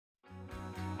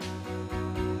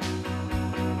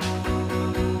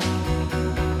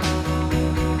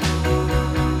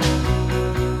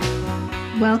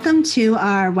Welcome to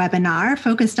our webinar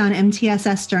focused on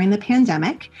MTSS during the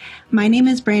pandemic. My name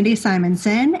is Brandy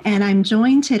Simonson, and I'm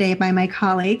joined today by my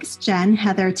colleagues, Jen,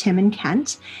 Heather, Tim, and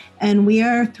Kent. And we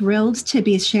are thrilled to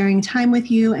be sharing time with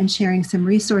you and sharing some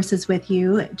resources with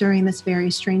you during this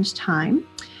very strange time.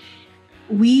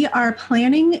 We are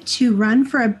planning to run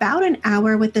for about an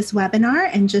hour with this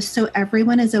webinar, and just so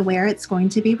everyone is aware, it's going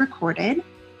to be recorded.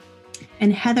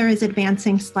 And Heather is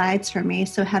advancing slides for me.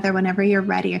 So Heather, whenever you're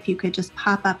ready, if you could just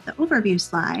pop up the overview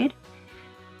slide.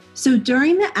 So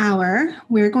during the hour,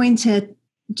 we're going to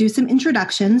do some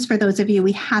introductions. For those of you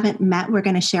we haven't met, we're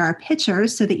going to share our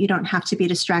pictures so that you don't have to be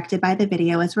distracted by the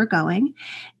video as we're going.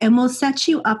 And we'll set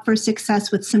you up for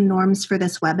success with some norms for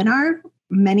this webinar.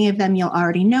 Many of them you'll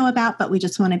already know about, but we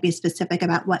just want to be specific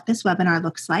about what this webinar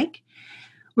looks like.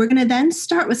 We're going to then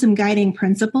start with some guiding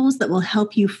principles that will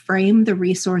help you frame the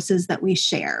resources that we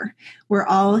share. We're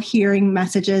all hearing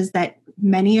messages that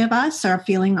many of us are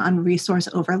feeling on resource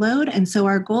overload. And so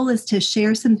our goal is to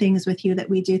share some things with you that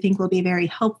we do think will be very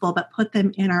helpful, but put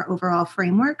them in our overall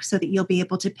framework so that you'll be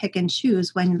able to pick and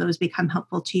choose when those become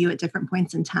helpful to you at different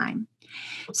points in time.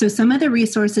 So some of the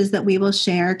resources that we will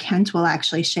share, Kent will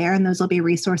actually share, and those will be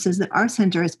resources that our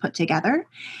center has put together.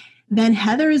 Then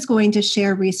Heather is going to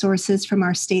share resources from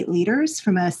our state leaders,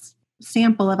 from a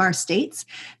sample of our states,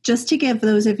 just to give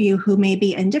those of you who may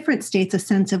be in different states a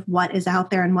sense of what is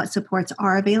out there and what supports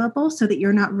are available so that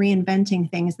you're not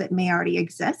reinventing things that may already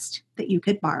exist that you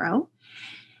could borrow.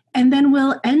 And then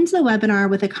we'll end the webinar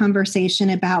with a conversation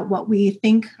about what we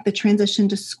think the transition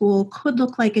to school could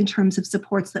look like in terms of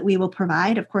supports that we will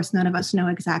provide. Of course, none of us know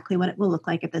exactly what it will look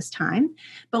like at this time,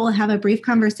 but we'll have a brief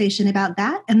conversation about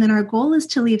that. And then our goal is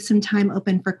to leave some time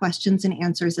open for questions and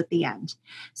answers at the end.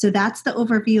 So that's the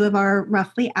overview of our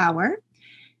roughly hour.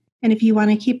 And if you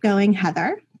want to keep going,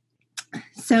 Heather.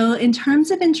 So in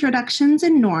terms of introductions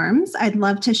and norms, I'd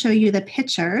love to show you the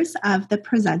pictures of the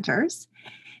presenters.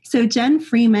 So Jen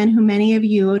Freeman, who many of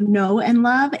you know and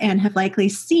love and have likely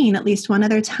seen at least one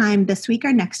other time this week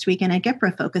or next week in a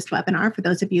GIPRA-focused webinar for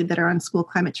those of you that are on school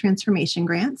climate transformation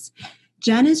grants.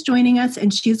 Jen is joining us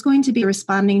and she's going to be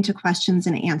responding to questions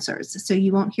and answers. So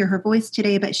you won't hear her voice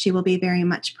today, but she will be very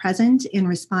much present in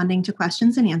responding to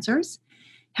questions and answers.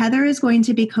 Heather is going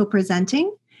to be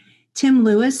co-presenting. Tim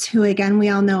Lewis, who again we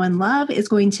all know and love, is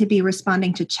going to be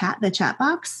responding to the chat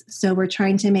box. So we're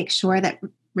trying to make sure that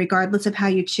regardless of how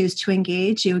you choose to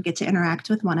engage, you get to interact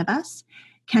with one of us.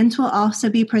 Kent will also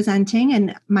be presenting,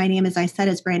 and my name, as I said,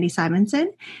 is Brandy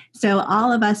Simonson. So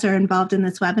all of us are involved in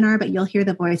this webinar, but you'll hear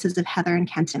the voices of Heather and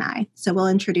Kent and I. So we'll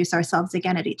introduce ourselves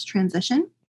again at each transition.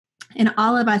 And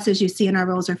all of us, as you see in our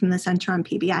roles, are from the Center on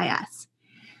PBIS.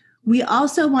 We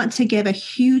also want to give a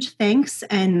huge thanks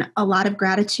and a lot of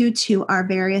gratitude to our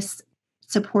various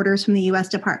supporters from the U.S.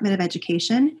 Department of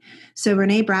Education. So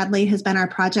Renee Bradley has been our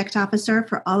project officer.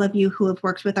 For all of you who have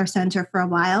worked with our center for a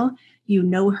while, you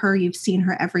know her, you've seen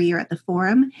her every year at the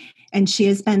forum. And she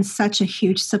has been such a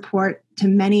huge support to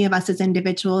many of us as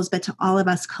individuals, but to all of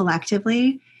us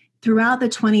collectively throughout the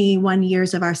 21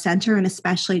 years of our center, and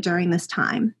especially during this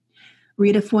time.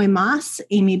 Rita Foy-Moss,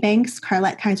 Amy Banks,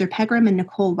 Carlette Kaiser-Pegram, and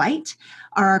Nicole White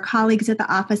are our colleagues at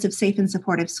the Office of Safe and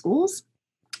Supportive Schools.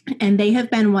 And they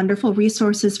have been wonderful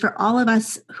resources for all of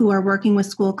us who are working with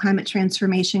school climate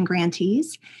transformation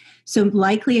grantees. So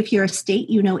likely if you're a state,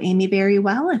 you know Amy very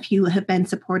well if you have been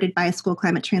supported by a school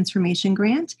climate transformation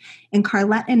grant. And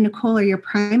Carlette and Nicole are your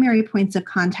primary points of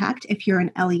contact if you're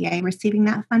an LEA receiving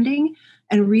that funding.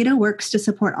 And Rita works to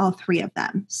support all three of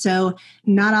them. So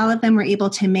not all of them were able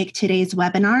to make today's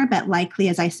webinar, but likely,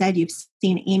 as I said, you've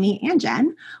seen Amy and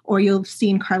Jen, or you've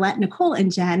seen Carlette, Nicole,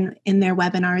 and Jen in their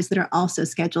webinars that are also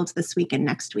scheduled this week and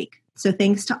next week. So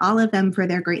thanks to all of them for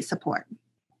their great support.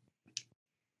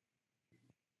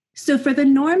 So for the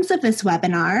norms of this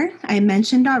webinar, I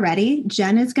mentioned already,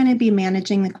 Jen is going to be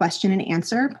managing the question and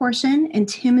answer portion, and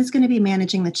Tim is going to be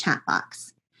managing the chat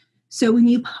box. So when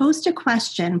you post a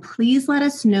question, please let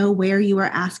us know where you are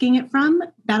asking it from.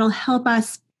 That'll help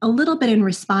us a little bit in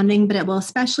responding, but it will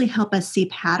especially help us see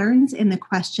patterns in the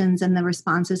questions and the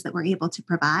responses that we're able to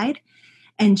provide.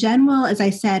 And Jen will, as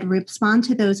I said, respond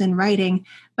to those in writing,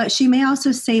 but she may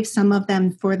also save some of them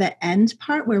for the end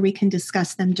part where we can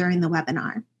discuss them during the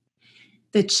webinar.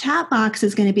 The chat box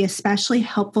is going to be especially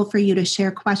helpful for you to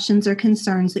share questions or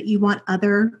concerns that you want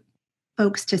other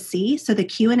folks to see. So the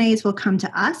Q&As will come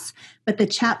to us, but the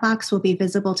chat box will be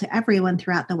visible to everyone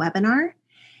throughout the webinar.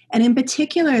 And in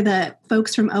particular, the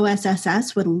folks from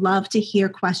OSSS would love to hear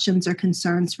questions or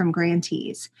concerns from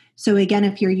grantees. So again,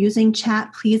 if you're using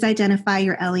chat, please identify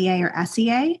your LEA or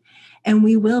SEA And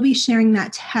we will be sharing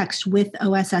that text with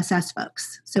OSSS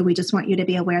folks. So we just want you to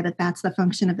be aware that that's the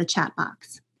function of the chat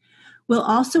box. We'll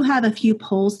also have a few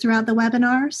polls throughout the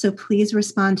webinar, so please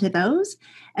respond to those.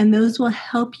 And those will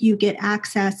help you get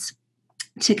access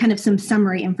to kind of some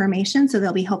summary information. So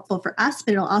they'll be helpful for us,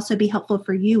 but it'll also be helpful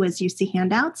for you as you see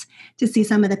handouts to see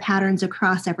some of the patterns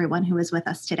across everyone who is with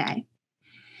us today.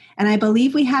 And I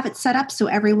believe we have it set up so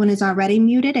everyone is already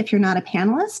muted if you're not a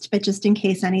panelist, but just in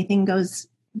case anything goes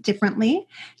differently,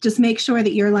 just make sure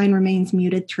that your line remains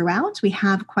muted throughout. We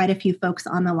have quite a few folks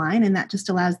on the line, and that just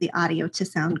allows the audio to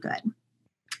sound good.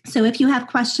 So if you have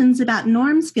questions about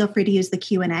norms, feel free to use the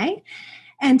Q&A.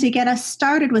 And to get us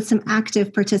started with some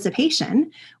active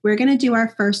participation, we're going to do our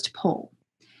first poll.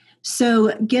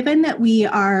 So given that we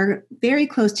are very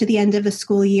close to the end of the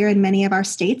school year in many of our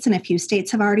states, and a few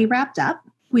states have already wrapped up,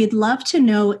 we'd love to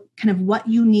know kind of what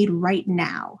you need right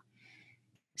now.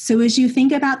 So as you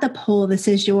think about the poll, this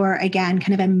is your, again,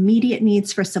 kind of immediate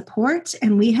needs for support.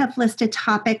 And we have listed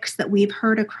topics that we've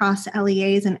heard across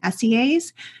LEAs and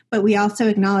SEAs, but we also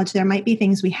acknowledge there might be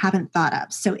things we haven't thought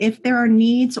of. So if there are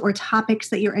needs or topics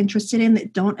that you're interested in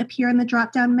that don't appear in the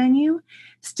drop-down menu,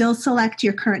 still select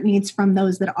your current needs from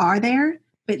those that are there,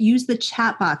 but use the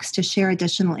chat box to share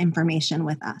additional information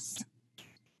with us.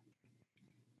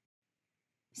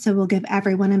 So we'll give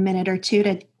everyone a minute or two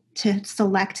to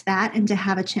select that and to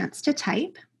have a chance to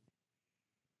type.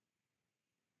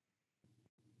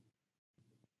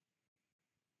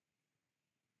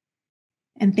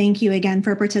 And thank you again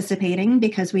for participating,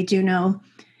 because we do know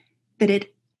that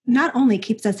it not only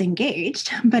keeps us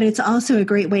engaged, but it's also a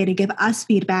great way to give us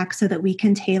feedback so that we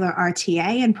can tailor our TA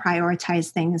and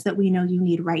prioritize things that we know you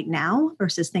need right now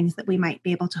versus things that we might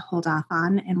be able to hold off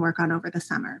on and work on over the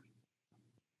summer.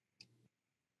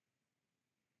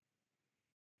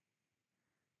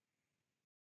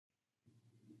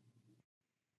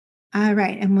 All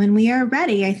right, and when we are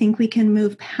ready, I think we can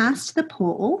move past the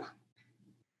poll.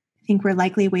 I think we're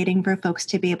likely waiting for folks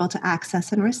to be able to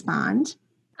access and respond.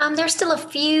 There's still a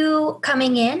few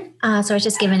coming in, so I was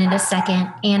just giving it a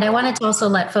second. And I wanted to also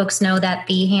let folks know that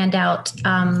the handout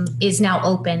is now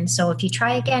open. So if you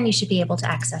try again, you should be able to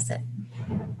access it.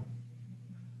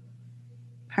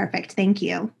 Perfect, thank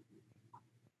you.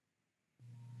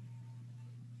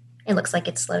 It looks like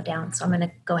it's slowed down, so I'm going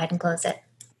to go ahead and close it.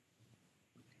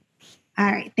 All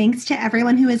right, thanks to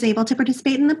everyone who was able to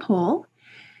participate in the poll.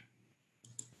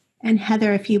 And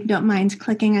Heather, if you don't mind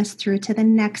clicking us through to the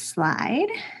next slide.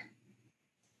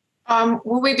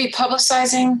 Will we be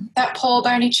publicizing that poll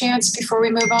by any chance before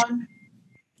we move on?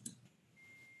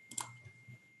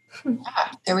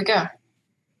 There we go.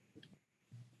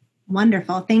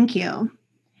 Wonderful, thank you.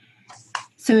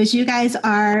 So as you guys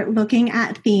are looking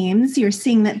at themes, you're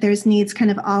seeing that there's needs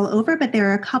kind of all over, but there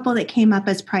are a couple that came up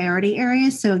as priority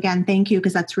areas. So again, thank you,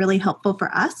 because that's really helpful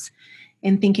for us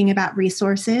in thinking about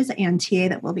resources and TA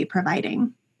that we'll be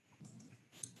providing.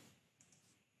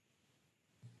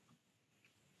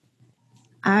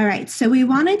 All right, so we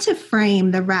wanted to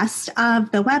frame the rest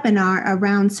of the webinar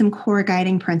around some core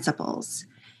guiding principles.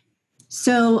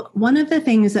 So one of the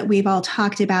things that we've all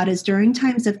talked about is during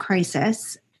times of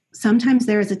crisis, sometimes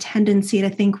there is a tendency to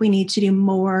think we need to do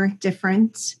more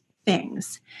different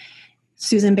things.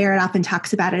 Susan Barrett often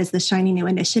talks about it as the shiny new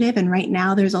initiative, and right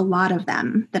now there's a lot of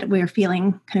them that we're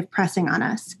feeling kind of pressing on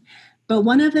us. But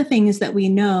one of the things that we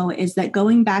know is that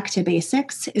going back to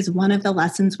basics is one of the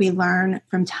lessons we learn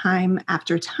from time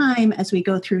after time as we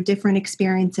go through different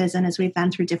experiences and as we've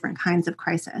been through different kinds of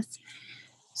crisis.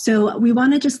 So we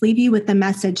want to just leave you with the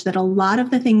message that a lot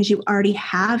of the things you already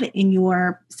have in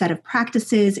your set of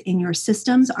practices, in your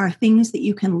systems, are things that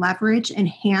you can leverage,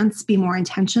 enhance, be more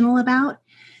intentional about.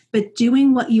 But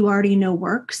doing what you already know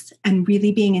works and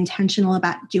really being intentional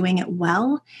about doing it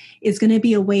well is going to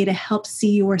be a way to help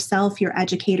see yourself, your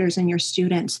educators, and your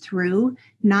students through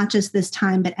not just this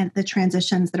time, but at the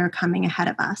transitions that are coming ahead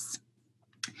of us.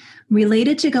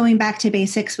 Related to going back to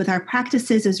basics with our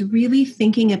practices is really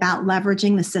thinking about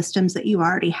leveraging the systems that you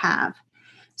already have.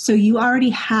 So you already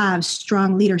have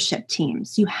strong leadership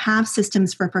teams. You have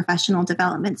systems for professional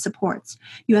development supports.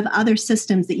 You have other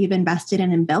systems that you've invested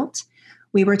in and built.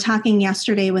 We were talking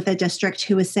yesterday with a district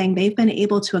who was saying they've been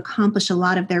able to accomplish a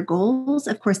lot of their goals.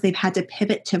 Of course, they've had to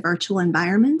pivot to virtual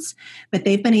environments, but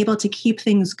they've been able to keep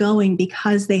things going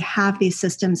because they have these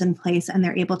systems in place and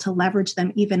they're able to leverage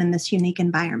them even in this unique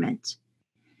environment.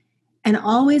 And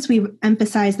always we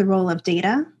emphasize the role of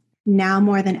data. Now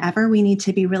more than ever, we need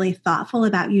to be really thoughtful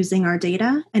about using our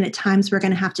data. And at times we're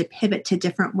going to have to pivot to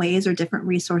different ways or different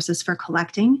resources for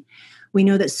collecting. We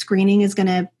know that screening is going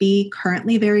to be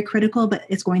currently very critical, but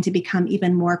it's going to become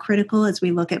even more critical as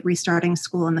we look at restarting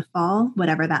school in the fall,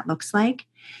 whatever that looks like.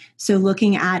 So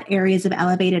looking at areas of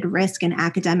elevated risk in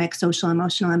academic, social,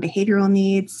 emotional, and behavioral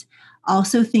needs.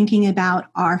 Also thinking about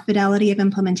our fidelity of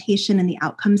implementation and the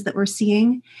outcomes that we're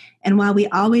seeing. And while we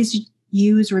always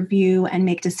use, review, and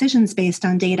make decisions based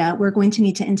on data, we're going to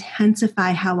need to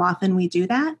intensify how often we do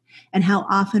that and how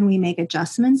often we make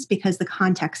adjustments because the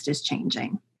context is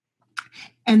changing.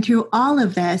 And through all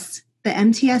of this, the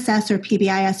MTSS or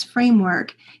PBIS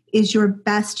framework is your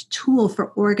best tool for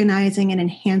organizing and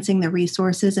enhancing the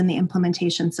resources and the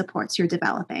implementation supports you're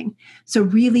developing. So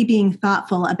really being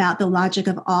thoughtful about the logic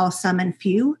of all, some, and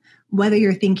few, whether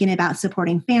you're thinking about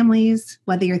supporting families,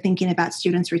 whether you're thinking about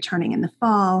students returning in the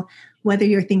fall, whether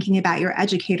you're thinking about your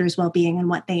educators' well-being and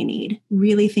what they need,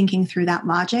 really thinking through that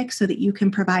logic so that you can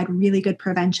provide really good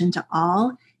prevention to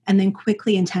all and then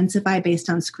quickly intensify based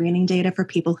on screening data for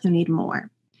people who need more.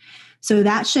 So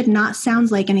that should not sound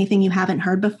like anything you haven't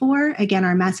heard before. Again,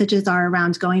 our messages are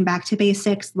around going back to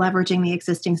basics, leveraging the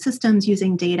existing systems,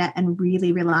 using data, and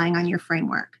really relying on your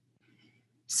framework.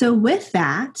 So with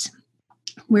that,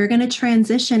 we're going to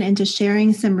transition into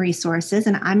sharing some resources,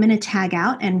 and I'm going to tag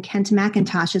out, and Kent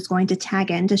McIntosh is going to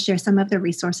tag in to share some of the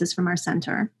resources from our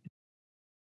center.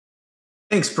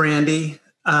 Thanks, Brandy.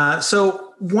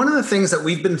 So one of the things that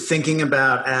we've been thinking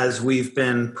about as we've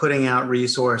been putting out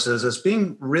resources is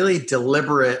being really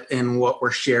deliberate in what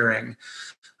we're sharing.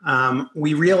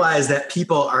 We realize that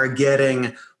people are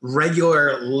getting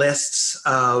regular lists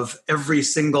of every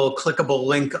single clickable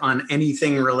link on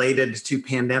anything related to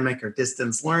pandemic or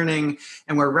distance learning.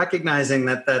 And we're recognizing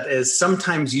that that is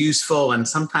sometimes useful and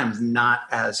sometimes not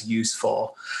as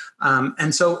useful.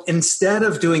 And so instead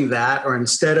of doing that, or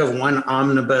instead of one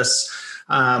omnibus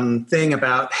thing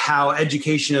about how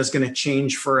education is going to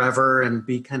change forever and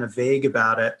be kind of vague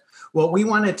about it, what we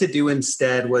wanted to do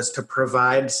instead was to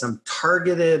provide some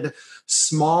targeted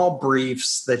small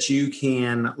briefs that you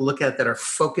can look at that are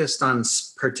focused on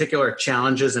particular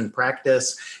challenges in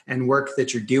practice and work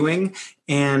that you're doing,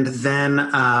 and then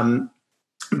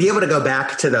be able to go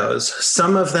back to those.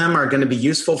 Some of them are going to be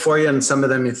useful for you, and some of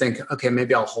them you think, okay,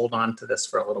 maybe I'll hold on to this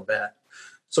for a little bit.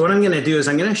 So what I'm going to do is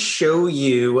I'm going to show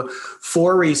you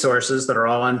 4 resources that are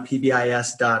all on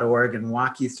pbis.org and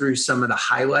walk you through some of the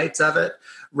highlights of it,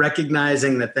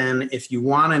 recognizing that then if you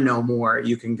want to know more,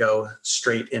 you can go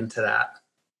straight into that.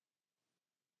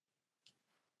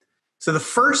 So the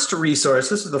first resource,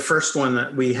 this is the first one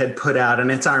that we had put out,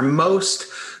 and it's our most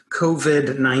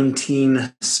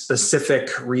COVID-19 specific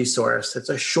resource. It's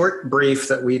a short brief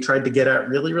that we tried to get out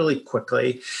really, really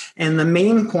quickly. And the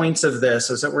main points of this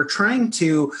is that we're trying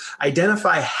to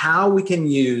identify how we can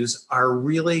use our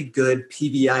really good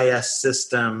PBIS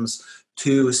systems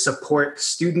to support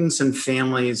students and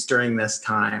families during this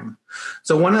time.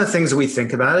 So one of the things we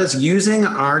think about is using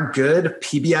our good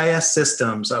PBIS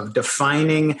systems of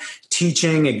defining,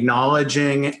 teaching,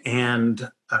 acknowledging, and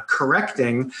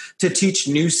correcting to teach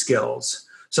new skills.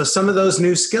 So some of those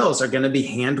new skills are going to be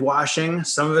hand washing.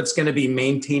 Some of it's going to be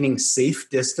maintaining safe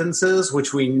distances,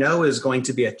 which we know is going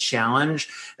to be a challenge,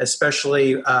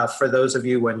 especially for those of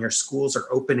you when your schools are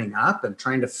opening up and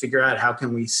trying to figure out how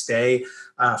can we stay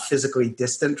physically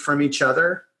distant from each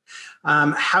other.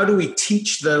 How do we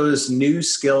teach those new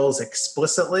skills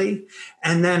explicitly?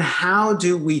 And then how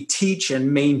do we teach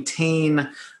and maintain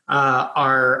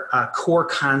our core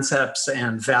concepts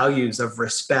and values of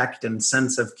respect and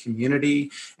sense of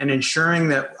community, and ensuring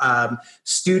that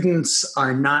students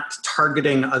are not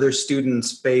targeting other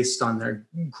students based on their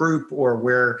group or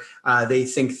where they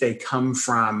think they come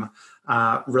from,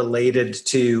 related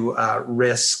to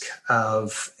risk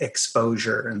of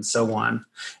exposure and so on.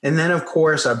 And then, of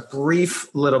course, a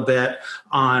brief little bit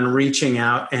on reaching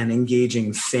out and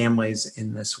engaging families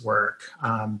in this work,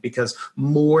 because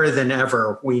more than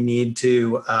ever, we need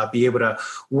to be able to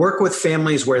work with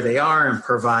families where they are and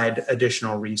provide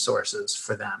additional resources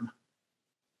for them.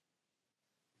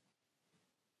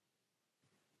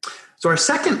 So our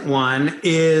second one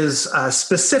is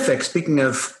specific, speaking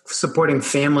of supporting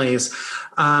families,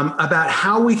 about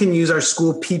how we can use our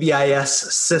school PBIS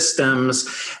systems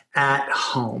at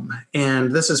home.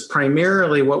 And this is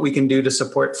primarily what we can do to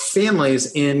support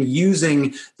families in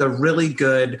using the really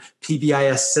good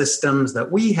PBIS systems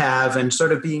that we have and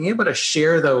sort of being able to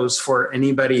share those for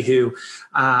anybody who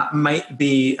might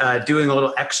be doing a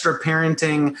little extra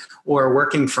parenting or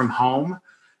working from home.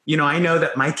 You know, I know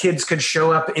that my kids could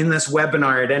show up in this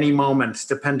webinar at any moment,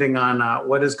 depending on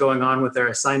what is going on with their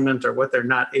assignment or what they're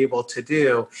not able to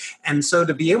do. And so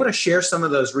to be able to share some of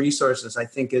those resources, I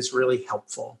think is really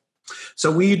helpful.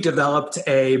 So we developed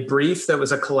a brief that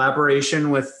was a collaboration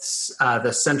with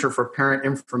the Center for Parent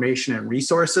Information and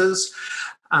Resources.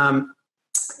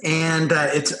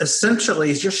 It's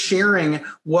essentially just sharing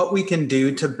what we can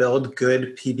do to build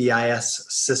good PBIS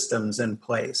systems in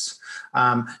place.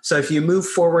 So if you move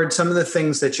forward, some of the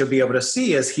things that you'll be able to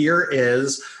see is here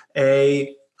is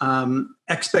a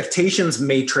expectations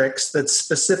matrix that's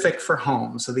specific for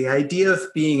home. So the idea of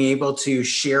being able to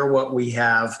share what we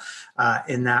have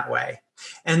in that way.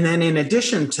 And then in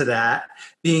addition to that,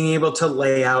 being able to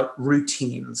lay out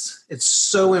routines. It's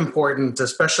so important,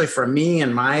 especially for me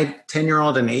and my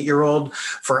 10-year-old and 8-year-old,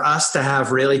 for us to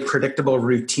have really predictable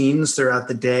routines throughout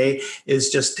the day is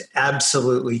just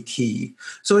absolutely key.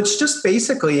 So it's just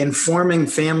basically informing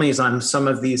families on some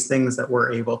of these things that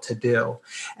we're able to do.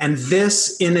 And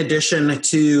this, in addition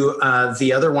to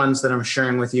the other ones that I'm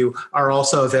sharing with you, are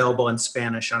also available in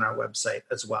Spanish on our website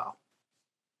as well.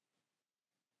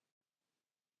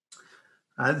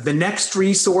 The next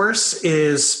resource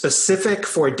is specific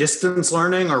for distance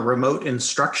learning or remote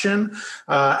instruction.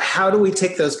 How do we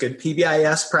take those good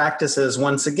PBIS practices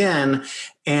once again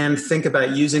and think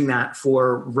about using that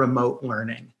for remote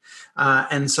learning?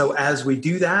 And so as we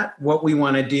do that, what we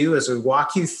want to do is we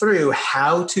walk you through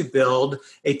how to build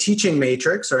a teaching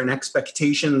matrix or an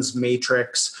expectations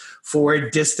matrix for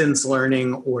distance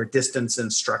learning or distance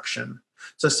instruction.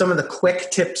 So some of the quick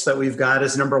tips that we've got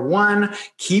is number one,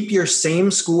 keep your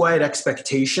same school-wide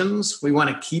expectations. We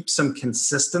want to keep some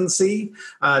consistency.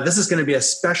 This is going to be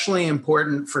especially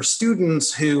important for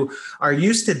students who are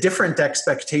used to different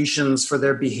expectations for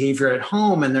their behavior at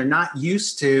home, and they're not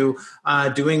used to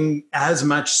doing as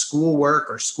much schoolwork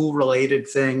or school-related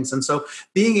things. And so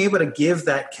being able to give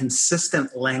that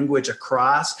consistent language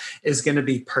across is going to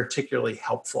be particularly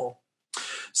helpful.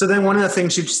 So then one of the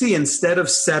things you'd see, instead of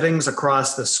settings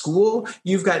across the school,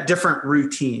 you've got different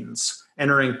routines.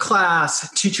 Entering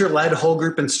class, teacher-led whole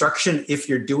group instruction, if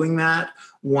you're doing that,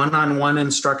 one-on-one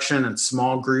instruction and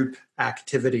small group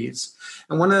activities.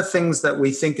 And one of the things that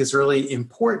we think is really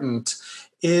important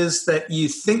is that you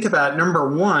think about, number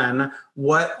one,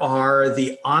 what are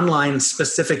the online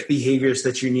specific behaviors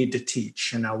that you need to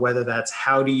teach? And now whether that's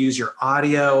how to use your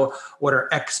audio, what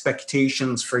are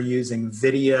expectations for using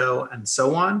video, and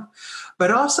so on.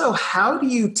 But also, how do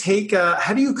you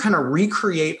kind of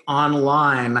recreate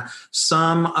online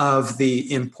some of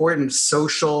the important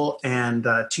social and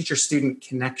teacher-student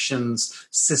connections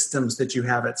systems that you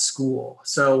have at school?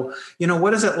 So,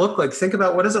 what does it look like? Think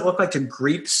about what does it look like to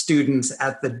greet students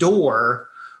at the door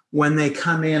when they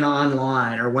come in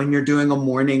online or when you're doing a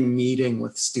morning meeting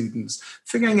with students.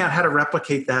 Figuring out how to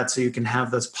replicate that so you can have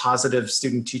those positive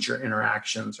student-teacher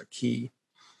interactions are key.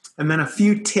 And then a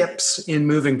few tips in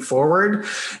moving forward.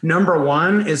 Number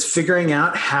one is figuring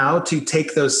out how to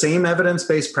take those same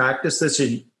evidence-based practices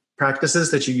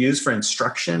that you use for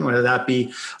instruction, whether that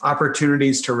be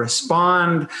opportunities to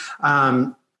respond,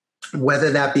 whether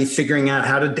that be figuring out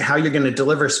how you're going to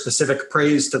deliver specific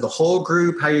praise to the whole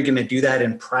group, how you're going to do that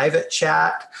in private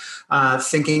chat,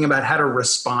 thinking about how to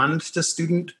respond to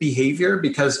student behavior,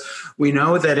 because we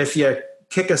know that if you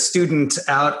kick a student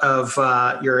out of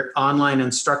your online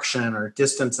instruction or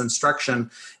distance instruction,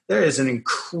 there is an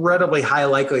incredibly high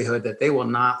likelihood that they will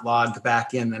not log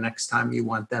back in the next time you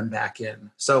want them back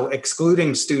in. So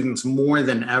excluding students more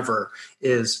than ever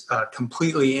is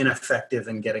completely ineffective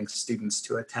in getting students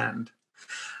to attend.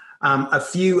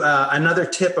 Another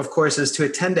tip, of course, is to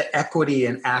attend to equity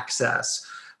and access.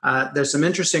 There's some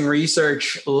interesting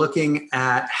research looking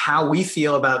at how we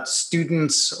feel about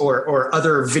students or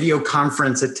other video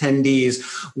conference attendees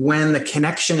when the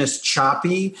connection is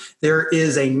choppy. There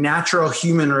is a natural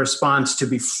human response to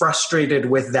be frustrated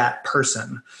with that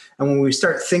person. And when we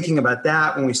start thinking about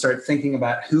that, when we start thinking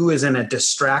about who is in a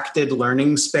distracted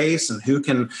learning space and who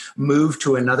can move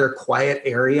to another quiet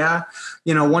area,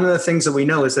 one of the things that we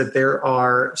know is that there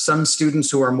are some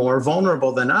students who are more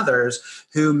vulnerable than others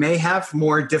who may have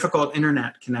more difficult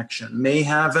internet connection, may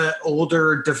have an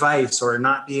older device or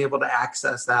not be able to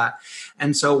access that.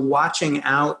 And so watching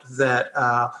out that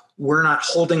we're not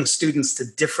holding students to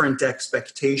different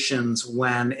expectations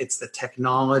when it's the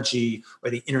technology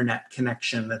or the internet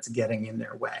connection that's getting in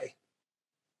their way.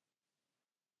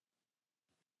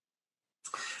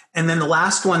 And then the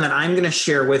last one that I'm going to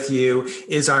share with you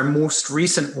is our most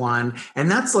recent one, and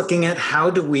that's looking at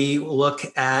how do we look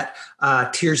at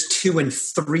tiers 2 and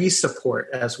 3 support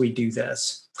as we do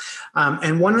this.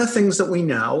 And one of the things that we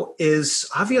know is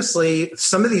obviously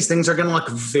some of these things are going to look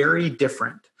very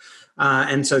different.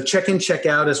 And so check in, check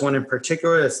out is one in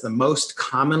particular. It's the most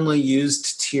commonly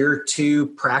used tier 2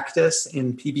 practice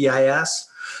in PBIS.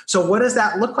 So what does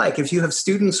that look like if you have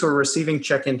students who are receiving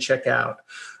check-in, check-out?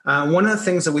 One of the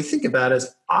things that we think about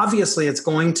is obviously it's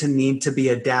going to need to be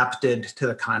adapted to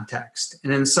the context,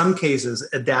 and in some cases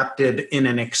adapted in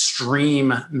an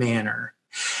extreme manner.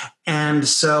 And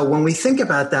so when we think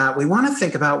about that, we want to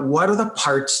think about what are the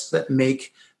parts that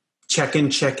make check-in,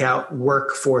 check-out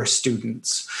work for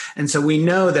students. And so we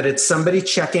know that it's somebody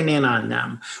checking in on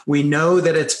them. We know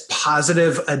that it's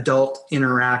positive adult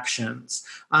interactions.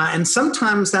 And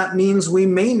sometimes that means we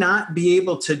may not be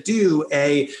able to do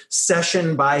a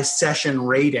session-by-session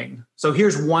rating. So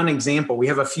here's one example. We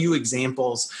have a few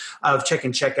examples of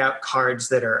check-in, check-out cards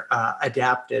that are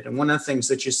adapted. And one of the things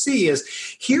that you see is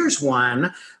here's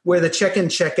one where the check-in,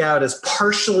 check-out is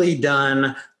partially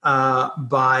done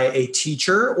by a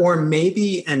teacher or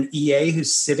maybe an EA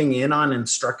who's sitting in on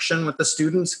instruction with the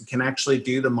students who can actually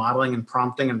do the modeling and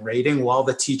prompting and rating while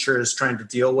the teacher is trying to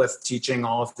deal with teaching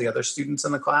all of the other students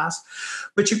in the class.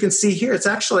 But you can see here,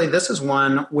 this is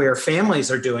one where families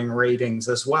are doing ratings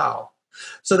as well.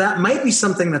 So that might be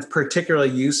something that's particularly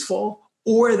useful,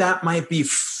 or that might be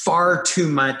far too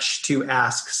much to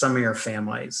ask some of your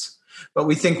families. But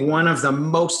we think one of the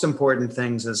most important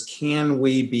things is, can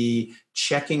we be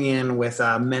checking in with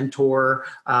a mentor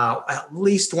at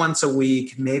least once a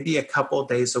week, maybe a couple of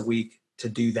days a week to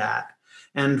do that.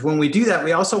 And when we do that,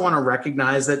 we also want to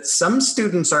recognize that some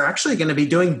students are actually going to be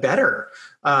doing better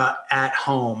at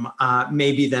home,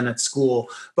 maybe than at school.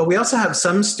 But we also have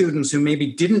some students who maybe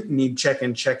didn't need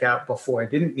check-in, check-out before,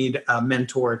 didn't need a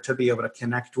mentor to be able to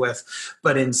connect with,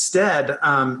 but instead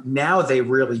now they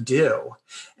really do.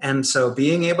 And so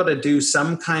being able to do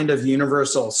some kind of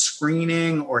universal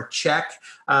screening or check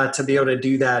to be able to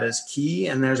do that is key.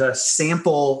 And there's a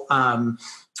sample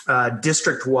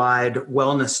district-wide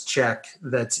wellness check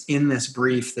that's in this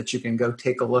brief that you can go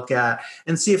take a look at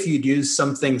and see if you'd use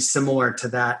something similar to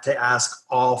that to ask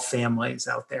all families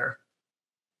out there.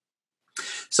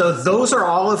 So those are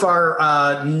all of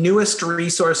our newest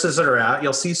resources that are out.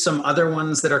 You'll see some other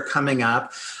ones that are coming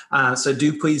up. So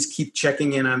do please keep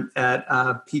checking in at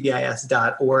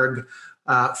pbis.org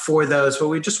for those. But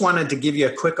we just wanted to give you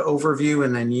a quick overview,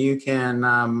 and then you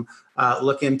can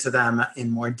look into them in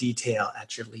more detail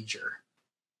at your leisure.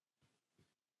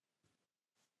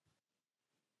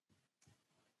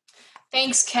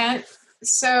 Thanks, Kent.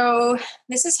 So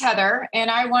this is Heather, and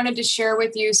I wanted to share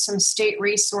with you some state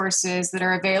resources that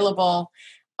are available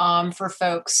for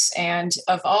folks. And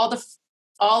of all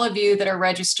of you that are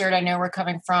registered, I know we're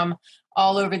coming from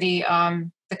all over the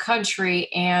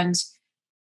country, and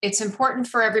it's important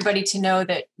for everybody to know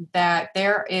that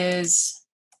there is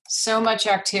so much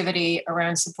activity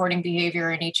around supporting behavior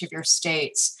in each of your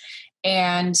states.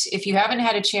 And if you haven't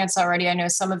had a chance already, I know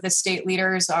some of the state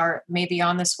leaders are maybe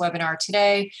on this webinar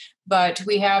today, but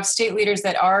we have state leaders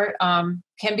that are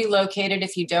can be located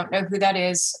if you don't know who that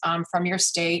is from your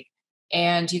state.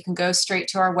 And you can go straight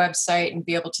to our website and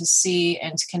be able to see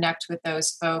and to connect with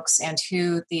those folks and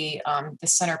who the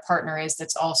center partner is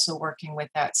that's also working with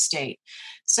that state.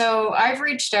 So I've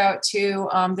reached out to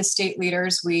the state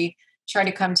leaders. We try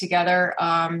to come together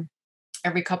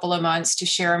every couple of months to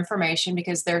share information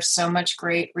because there's so much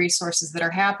great resources that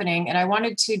are happening. And I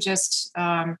wanted to just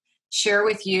share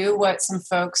with you what some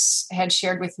folks had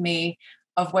shared with me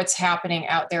of what's happening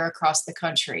out there across the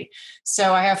country.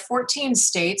 So I have 14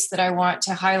 states that I want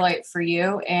to highlight for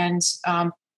you. And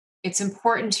it's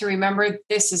important to remember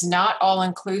this is not all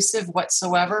inclusive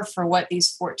whatsoever for what these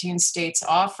 14 states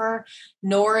offer,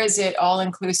 nor is it all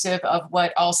inclusive of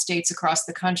what all states across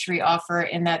the country offer,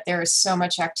 in that there is so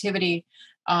much activity,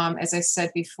 as I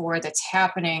said before, that's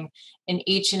happening in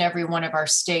each and every one of our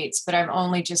states. But I'm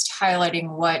only just highlighting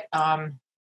what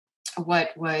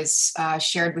was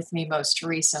shared with me most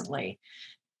recently.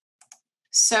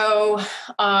 So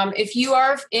if you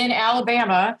are in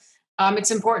Alabama,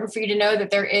 it's important for you to know that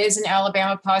there is an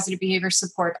Alabama Positive Behavior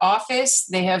Support Office.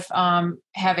 They have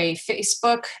a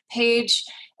Facebook page,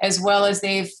 as well as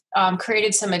they've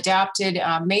created some adapted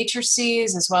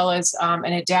matrices, as well as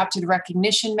an adapted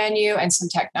recognition menu and some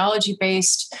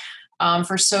technology-based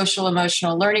for social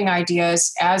emotional learning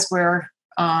ideas as we're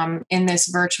in this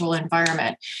virtual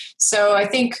environment. So I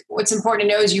think what's important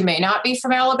to know is you may not be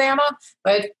from Alabama,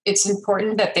 but it's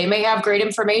important that they may have great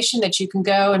information that you can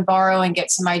go and borrow and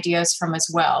get some ideas from as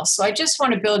well. So I just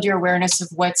want to build your awareness of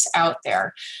what's out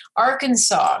there.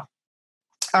 Arkansas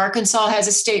has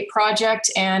a state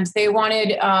project, and they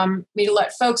wanted me to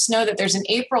let folks know that there's an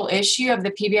April issue of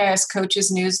the PBIS Coaches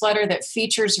newsletter that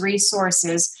features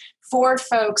resources for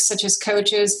folks such as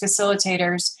coaches,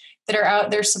 facilitators, that are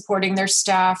out there supporting their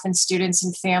staff and students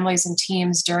and families and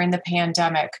teams during the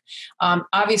pandemic.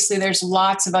 Obviously, there's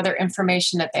lots of other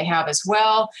information that they have as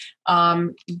well.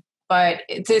 But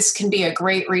this can be a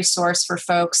great resource for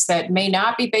folks that may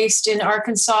not be based in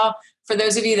Arkansas. For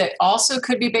those of you that also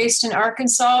could be based in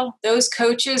Arkansas, those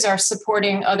coaches are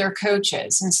supporting other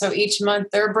coaches. And so each month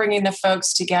they're bringing the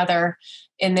folks together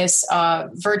in this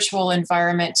virtual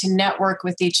environment to network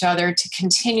with each other, to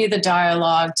continue the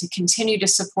dialogue, to continue to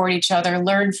support each other,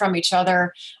 learn from each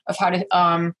other of how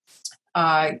to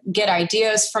get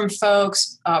ideas from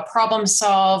folks, problem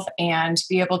solve, and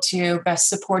be able to best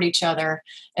support each other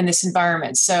in this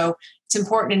environment. So it's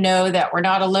important to know that we're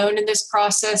not alone in this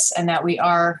process and that we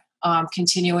are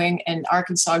continuing. And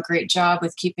Arkansas, great job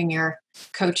with keeping your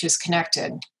coaches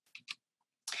connected.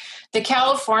 The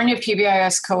California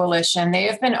PBIS Coalition, they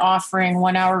have been offering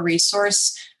 1-hour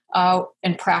resource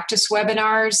and practice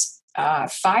webinars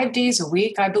 5 days a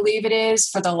week, I believe it is,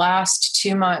 for the last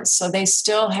 2 months. So they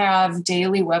still have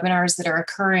daily webinars that are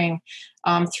occurring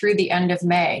through the end of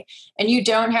May. And you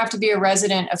don't have to be a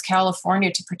resident of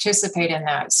California to participate in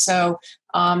that. So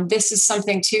this is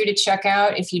something, too, to check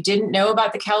out. If you didn't know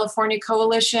about the California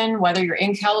Coalition, whether you're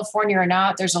in California or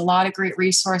not, there's a lot of great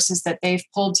resources that they've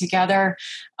pulled together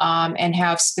and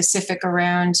have specific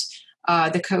around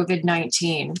the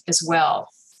COVID-19 as well.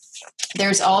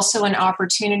 There's also an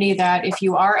opportunity that if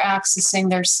you are accessing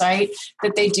their site,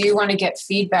 that they do want to get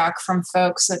feedback from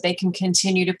folks so that they can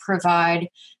continue to provide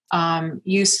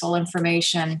useful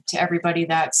information to everybody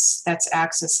that's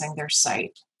accessing their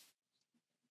site.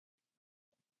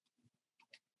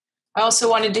 I also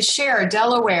wanted to share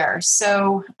Delaware.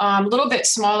 So a little bit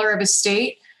smaller of a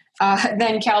state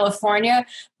than California,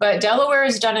 but Delaware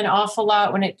has done an awful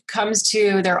lot when it comes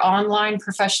to their online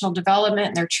professional development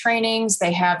and their trainings.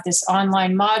 They have this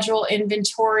online module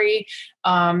inventory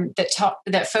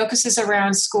that focuses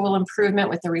around school improvement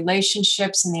with the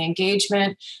relationships and the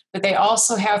engagement, but they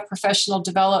also have professional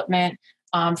development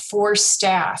for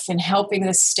staff and helping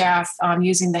the staff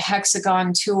using the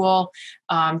hexagon tool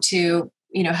to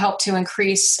help to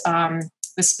increase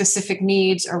the specific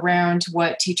needs around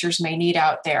what teachers may need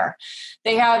out there.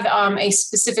 They have a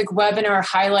specific webinar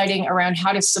highlighting around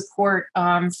how to support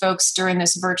folks during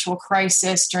this virtual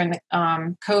crisis, during the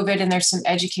COVID, and there's some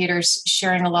educators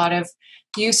sharing a lot of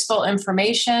useful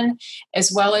information,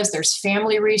 as well as there's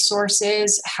family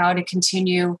resources, how to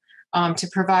continue to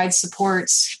provide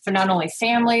supports for not only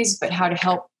families, but how to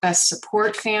help best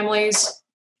support families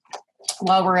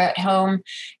while we're at home.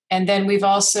 And then they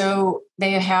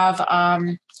have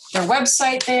their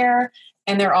website there,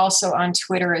 and they're also on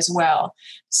Twitter as well.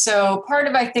 So part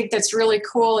of, I think, that's really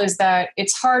cool is that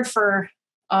it's hard for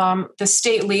the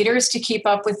state leaders to keep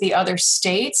up with the other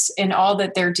states in all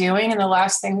that they're doing. And the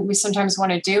last thing we sometimes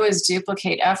want to do is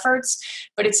duplicate efforts.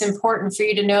 But it's important for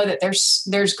you to know that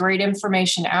there's great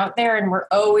information out there, and we're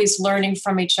always learning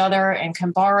from each other and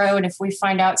can borrow. And if we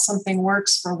find out something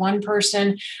works for one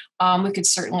person, we could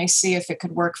certainly see if it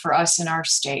could work for us in our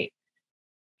state.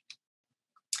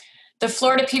 The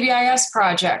Florida PBIS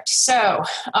project. So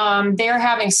they're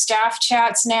having staff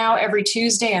chats now every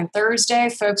Tuesday and Thursday.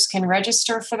 Folks can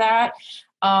register for that.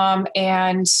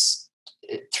 And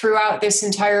throughout this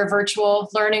entire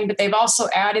virtual learning, but they've also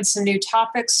added some new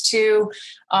topics to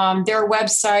their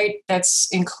website that's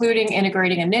including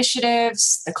integrating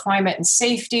initiatives, the climate and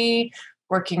safety,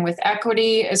 working with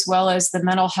equity, as well as the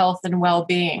mental health and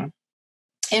well-being.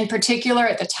 In particular,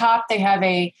 at the top, they have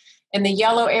in the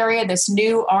yellow area, this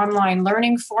new online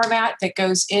learning format that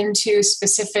goes into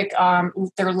specific,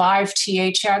 their live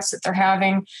TA chats that they're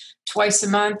having twice a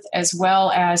month, as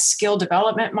well as skill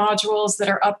development modules that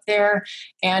are up there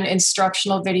and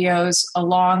instructional videos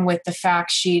along with the fact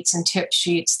sheets and tip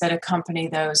sheets that accompany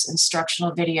those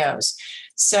instructional videos.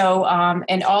 So,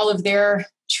 and all of their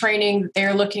training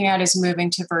they're looking at is moving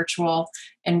to virtual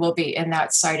and will be in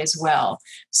that site as well.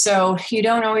 So you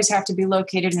don't always have to be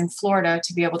located in Florida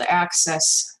to be able to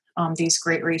access these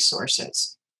great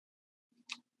resources.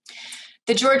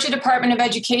 The Georgia Department of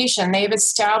Education, they've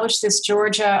established this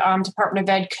Georgia Department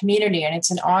of Ed community, and it's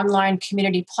an online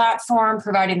community platform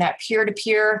providing that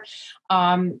peer-to-peer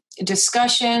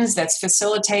discussions that's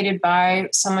facilitated by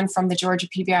someone from the Georgia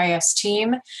PBIS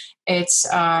team. It's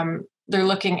they're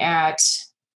looking at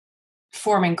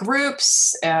forming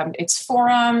groups, it's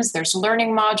forums, there's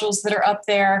learning modules that are up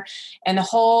there. And the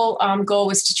whole goal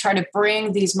was to try to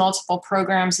bring these multiple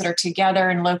programs that are together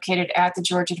and located at the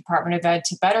Georgia Department of Ed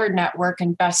to better network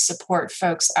and best support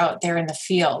folks out there in the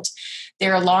field.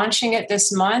 They're launching it this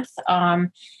month.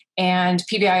 And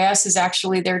PBIS is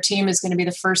actually, their team is going to be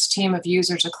the first team of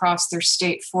users across their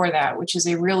state for that, which is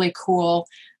a really cool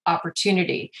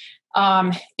opportunity.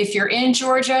 If you're in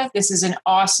Georgia, this is an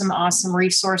awesome, awesome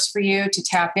resource for you to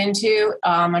tap into.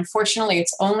 Unfortunately,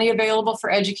 it's only available for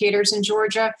educators in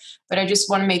Georgia, but I just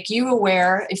want to make you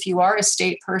aware, if you are a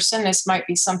state person, this might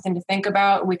be something to think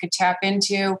about. We could tap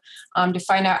into to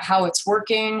find out how it's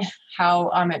working, how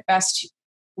it best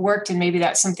worked, and maybe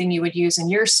that's something you would use in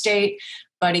your state.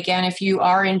 But again, if you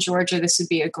are in Georgia, this would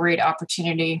be a great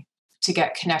opportunity to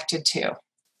get connected to.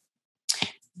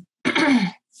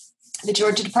 The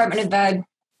Georgia Department of Ed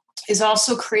is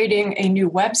also creating a new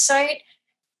website.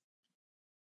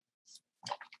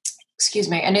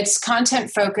 And it's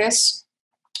content focused,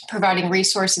 providing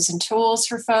resources and tools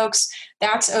for folks.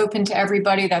 That's open to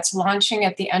everybody. That's launching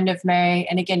at the end of May.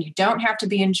 And again, you don't have to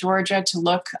be in Georgia to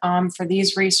look for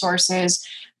these resources,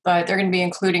 but they're going to be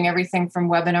including everything from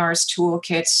webinars,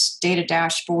 toolkits, data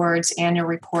dashboards, annual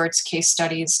reports, case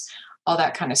studies, all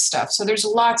that kind of stuff. So there's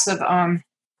lots of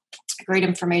great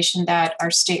information that our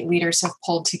state leaders have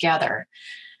pulled together.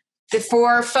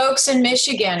 For folks in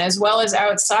Michigan, as well as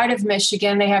outside of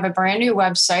Michigan, they have a brand new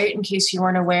website, in case you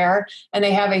weren't aware, and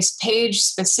they have a page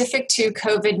specific to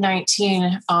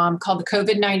COVID-19 called the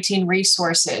COVID-19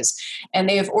 Resources. And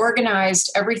they have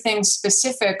organized everything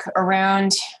specific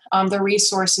around the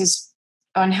resources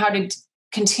on how to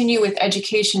continue with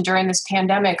education during this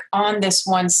pandemic on this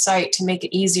one site to make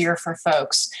it easier for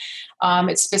folks.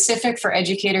 It's specific for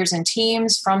educators and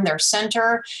teams from their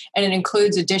center, and it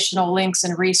includes additional links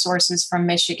and resources from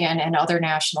Michigan and other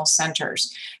national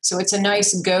centers. So it's a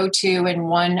nice go-to and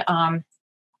one kind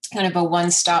of a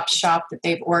one-stop shop that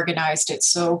they've organized it.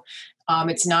 So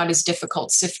it's not as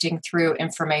difficult sifting through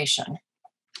information.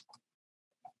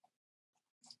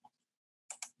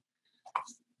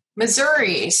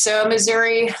 Missouri. So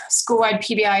Missouri School-Wide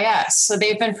PBIS. So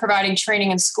they've been providing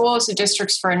training in schools to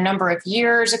districts for a number of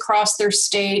years across their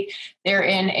state. They're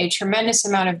in a tremendous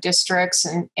amount of districts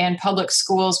and public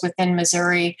schools within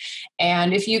Missouri.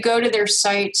 And if you go to their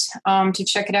site to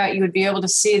check it out, you would be able to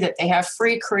see that they have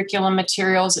free curriculum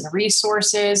materials and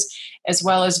resources, as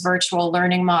well as virtual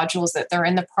learning modules that they're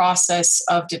in the process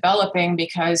of developing,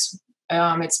 because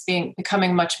it's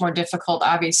becoming much more difficult,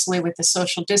 obviously, with the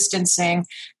social distancing,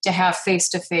 to have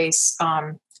face-to-face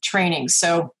training.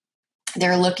 So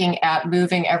they're looking at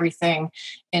moving everything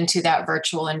into that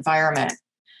virtual environment.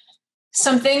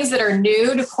 Some things that are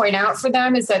new to point out for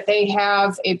them is that they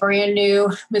have a brand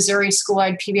new Missouri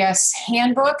School-Wide PBS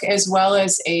handbook, as well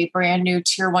as a brand new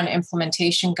Tier 1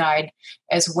 implementation guide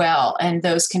as well. And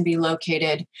those can be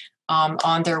located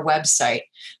on their website.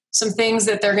 Some things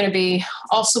that they're going to be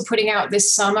also putting out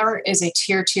this summer is a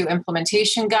Tier 2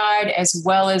 implementation guide, as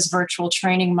well as virtual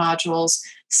training modules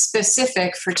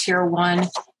specific for Tier 1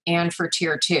 and for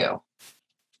Tier 2.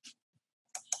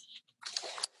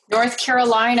 North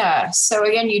Carolina. So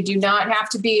again, you do not have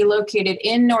to be located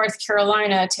in North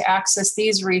Carolina to access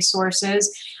these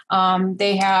resources.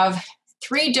 They have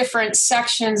 3 different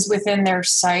sections within their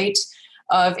site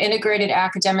of integrated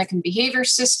academic and behavior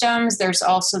systems. There's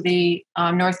also the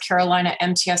North Carolina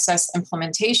MTSS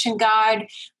implementation guide,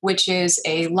 which is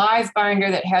a live binder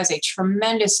that has a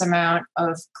tremendous amount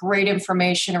of great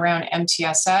information around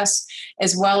MTSS,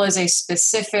 as well as a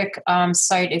specific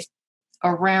site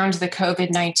around the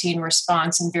COVID-19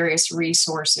 response and various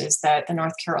resources that the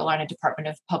North Carolina Department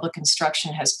of Public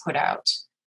Instruction has put out.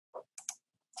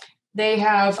 They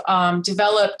have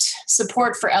developed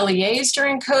support for LEAs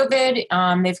during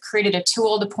COVID. They've created a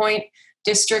tool to point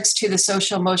districts to the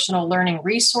social emotional learning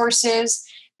resources.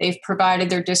 They've provided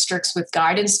their districts with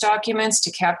guidance documents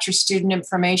to capture student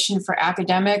information for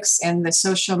academics and the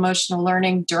social emotional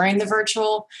learning during the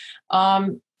virtual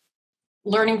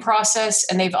learning process.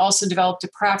 And they've also developed a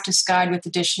practice guide with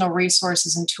additional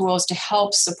resources and tools to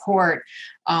help support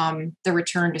the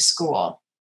return to school.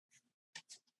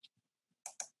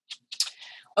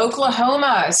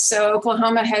 Oklahoma. So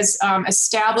Oklahoma has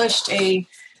established a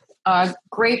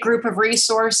great group of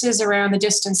resources around the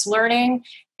distance learning.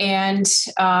 And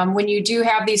when you do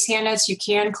have these handouts, you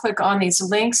can click on these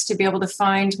links to be able to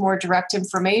find more direct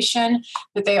information.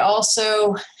 But they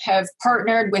also have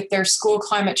partnered with their School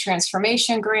Climate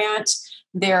Transformation Grant,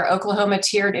 their Oklahoma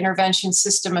Tiered Intervention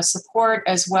System of Support,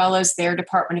 as well as their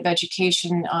Department of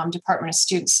Education, Department of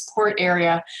Student Support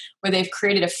area, where they've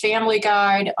created a family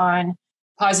guide on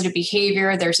positive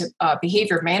behavior. There's a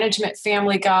behavior management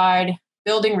family guide,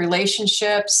 building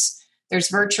relationships.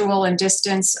 There's virtual and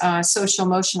distance social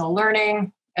emotional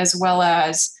learning, as well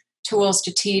as tools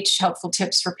to teach, helpful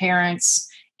tips for parents,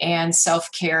 and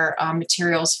self-care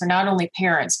materials for not only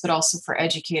parents, but also for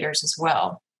educators as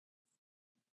well.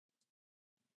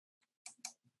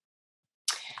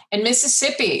 And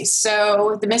Mississippi.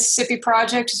 So the Mississippi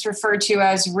Project is referred to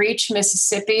as Reach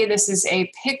Mississippi. This is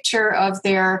a picture of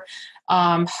their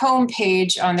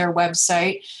homepage on their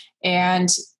website. And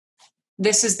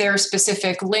this is their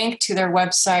specific link to their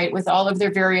website with all of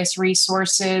their various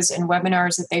resources and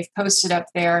webinars that they've posted up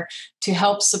there to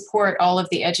help support all of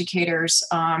the educators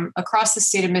across the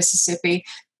state of Mississippi.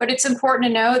 But it's important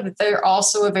to know that they're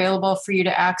also available for you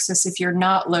to access if you're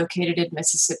not located in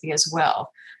Mississippi as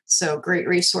well. So great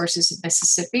resources in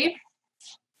Mississippi.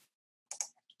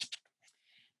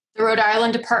 The Rhode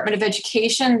Island Department of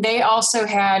Education, they also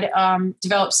had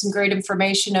developed some great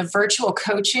information of virtual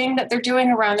coaching that they're doing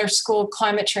around their school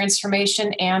climate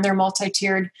transformation and their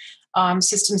multi-tiered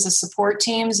systems of support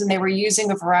teams. And they were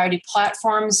using a variety of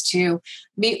platforms to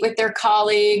meet with their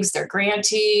colleagues, their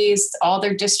grantees, all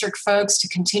their district folks to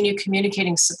continue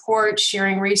communicating support,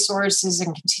 sharing resources,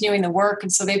 and continuing the work.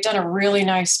 And so they've done a really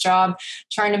nice job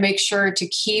trying to make sure to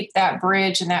keep that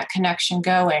bridge and that connection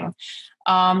going.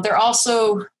 They're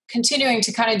also continuing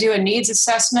to kind of do a needs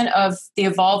assessment of the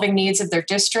evolving needs of their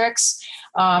districts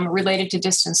related to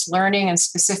distance learning and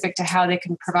specific to how they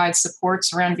can provide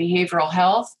supports around behavioral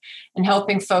health and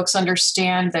helping folks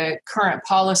understand the current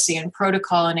policy and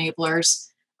protocol enablers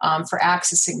for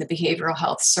accessing the behavioral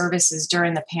health services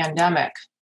during the pandemic.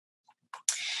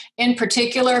 In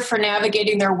particular, for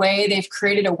navigating their way, they've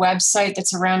created a website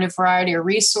that's around a variety of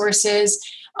resources,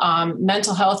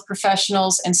 mental health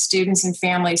professionals and students and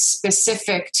families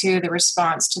specific to the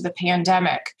response to the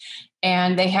pandemic.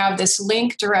 And they have this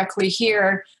link directly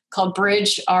here called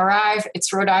Bridge RI.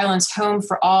 It's Rhode Island's home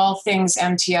for all things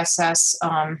MTSS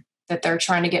that they're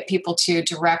trying to get people to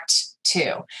direct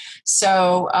to.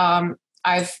 So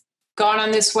I've gone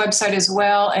on this website as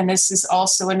well, and this is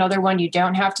also another one. You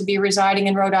don't have to be residing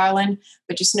in Rhode Island,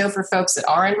 but just know for folks that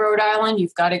are in Rhode Island,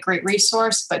 you've got a great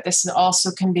resource, but this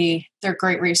also can be, there are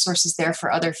great resources there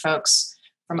for other folks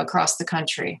from across the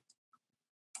country.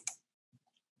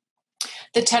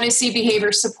 The Tennessee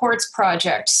Behavior Supports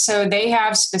Project. So they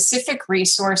have specific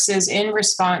resources in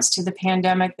response to the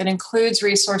pandemic that includes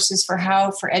resources for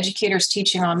educators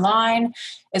teaching online,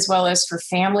 as well as for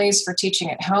families for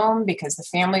teaching at home, because the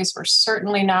families were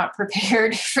certainly not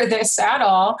prepared for this at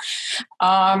all.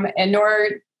 And nor,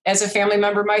 as a family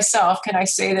member myself, can I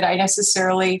say that I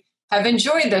necessarily have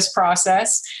enjoyed this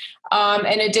process,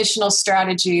 and additional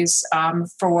strategies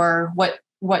for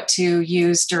what to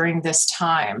use during this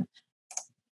time.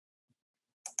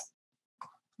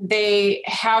 They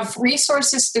have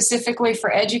resources specifically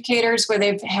for educators where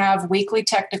they have weekly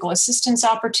technical assistance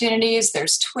opportunities.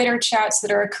 There's Twitter chats that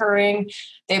are occurring.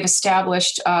 They've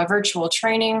established virtual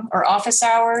training or office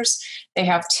hours. They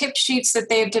have tip sheets that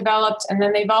they've developed. And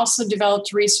then they've also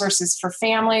developed resources for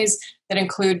families that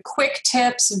include quick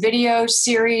tips, video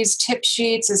series, tip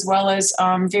sheets, as well as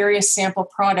various sample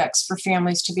products for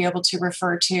families to be able to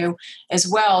refer to as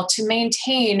well to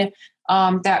maintain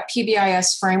that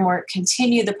PBIS framework,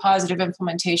 continue the positive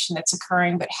implementation that's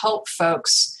occurring, but help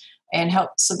folks and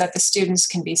help so that the students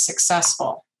can be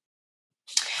successful.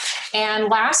 And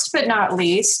last but not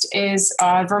least is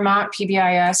Vermont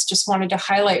PBIS. Just wanted to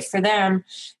highlight for them.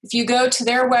 If you go to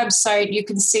their website, you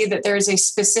can see that there's a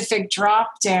specific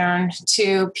drop down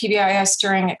to PBIS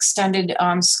during extended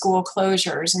school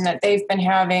closures, and that they've been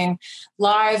having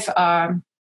live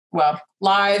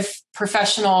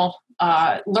professional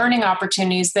learning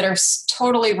opportunities that are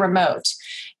totally remote.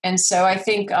 And so I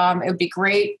think it would be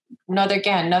great.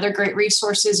 Another great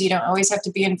resources. You don't always have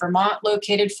to be in Vermont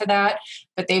located for that,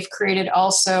 but they've created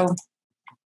also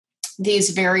these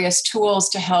various tools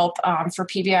to help for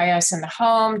PBIS in the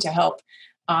home, to help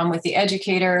with the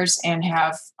educators, and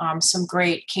have some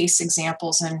great case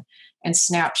examples and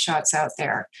snapshots out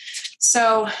there.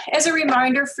 So as a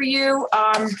reminder for you,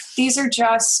 these are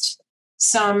just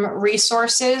some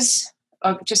resources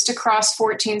just across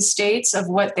 14 states of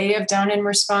what they have done in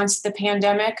response to the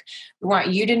pandemic. We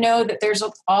want you to know that there's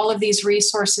all of these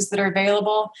resources that are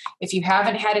available. If you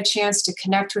haven't had a chance to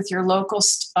connect with your local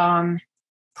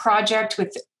project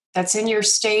that's in your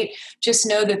state, just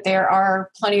know that there are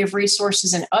plenty of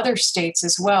resources in other states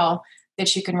as well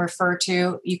that you can refer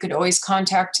to. You could always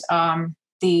contact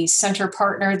the center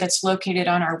partner that's located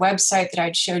on our website that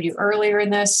I'd showed you earlier in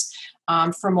this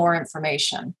for more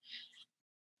information.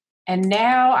 And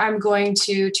now I'm going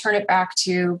to turn it back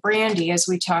to Brandy as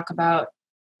we talk about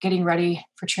getting ready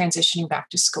for transitioning back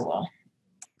to school.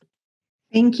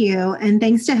 Thank you. And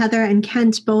thanks to Heather and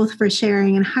Kent both for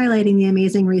sharing and highlighting the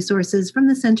amazing resources from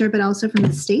the center, but also from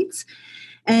the states.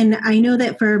 And I know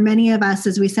that for many of us,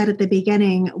 as we said at the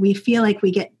beginning, we feel like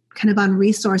we get kind of on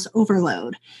resource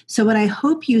overload. So what I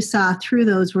hope you saw through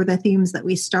those were the themes that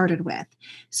we started with.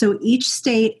 So each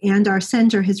state and our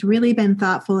center has really been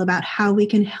thoughtful about how we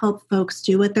can help folks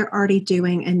do what they're already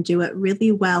doing and do it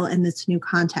really well in this new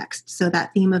context. So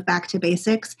that theme of back to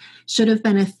basics should have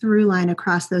been a through line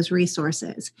across those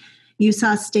resources. You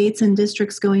saw states and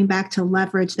districts going back to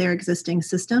leverage their existing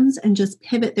systems and just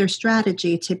pivot their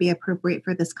strategy to be appropriate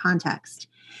for this context.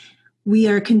 We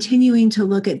are continuing to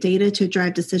look at data to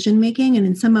drive decision making, and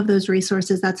in some of those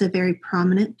resources, that's a very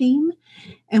prominent theme.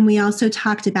 And we also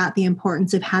talked about the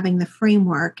importance of having the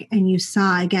framework, and you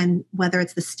saw, again, whether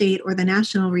it's the state or the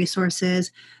national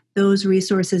resources, those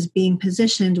resources being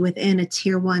positioned within a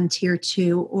tier 1, tier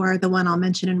 2, or the one I'll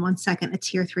mention in one second, a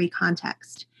tier 3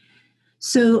 context.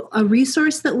 So a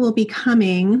resource that will be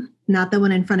coming, not the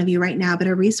one in front of you right now, but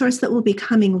a resource that will be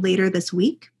coming later this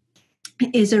week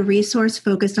is a resource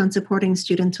focused on supporting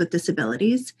students with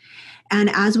disabilities. And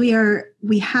as we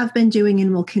have been doing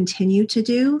and will continue to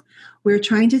do, we're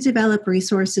trying to develop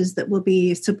resources that will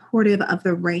be supportive of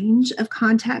the range of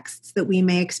contexts that we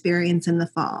may experience in the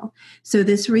fall. So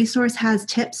this resource has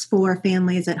tips for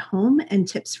families at home and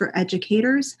tips for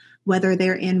educators, whether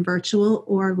they're in virtual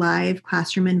or live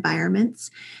classroom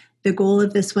environments. The goal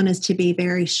of this one is to be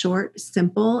very short,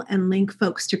 simple, and link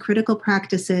folks to critical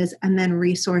practices and then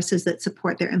resources that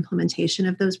support their implementation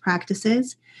of those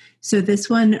practices. So this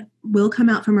one will come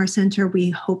out from our center.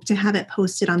 We hope to have it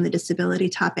posted on the disability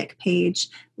topic page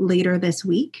later this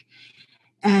week.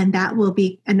 And that will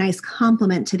be a nice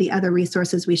complement to the other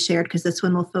resources we shared, because this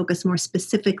one will focus more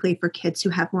specifically for kids who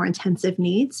have more intensive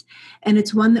needs. And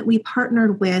it's one that we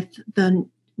partnered with the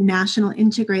National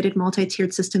Integrated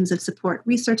Multi-Tiered Systems of Support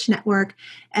Research Network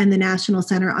and the National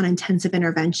Center on Intensive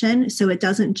Intervention. So it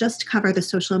doesn't just cover the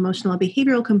social, emotional,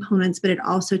 behavioral components, but it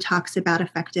also talks about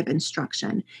effective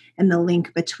instruction and the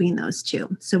link between those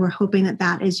two. So we're hoping that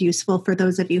that is useful for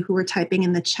those of you who are typing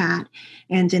in the chat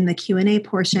and in the Q&A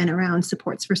portion around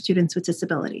supports for students with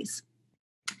disabilities.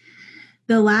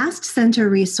 The last center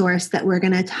resource that we're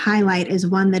going to highlight is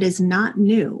one that is not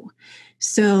new.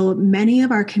 So many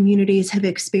of our communities have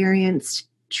experienced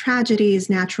tragedies,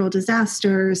 natural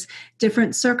disasters,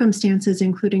 different circumstances,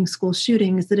 including school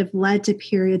shootings, that have led to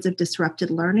periods of disrupted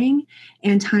learning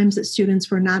and times that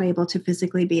students were not able to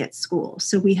physically be at school.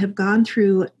 So we have gone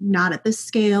through, not at this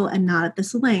scale and not at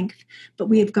this length, but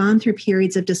we have gone through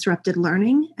periods of disrupted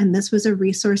learning. And this was a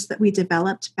resource that we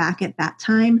developed back at that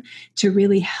time to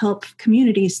really help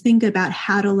communities think about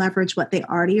how to leverage what they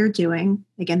already are doing.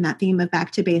 Again, that theme of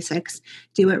back to basics,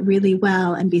 do it really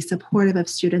well and be supportive of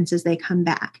students as they come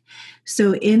back.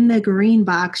 So in the green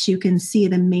box, you can see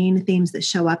the main themes that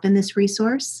show up in this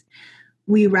resource.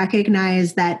 We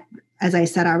recognize that, as I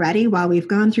said already, while we've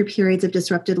gone through periods of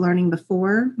disrupted learning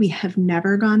before, we have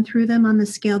never gone through them on the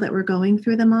scale that we're going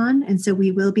through them on. And so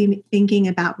we will be thinking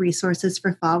about resources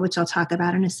for fall, which I'll talk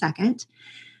about in a second.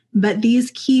 But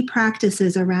these key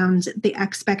practices around the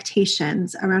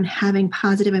expectations, around having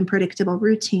positive and predictable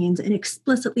routines and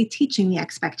explicitly teaching the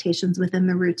expectations within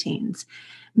the routines,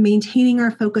 maintaining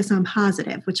our focus on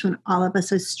positive, which when all of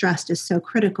us is stressed is so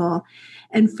critical,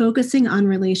 and focusing on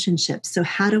relationships. So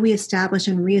how do we establish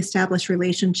and reestablish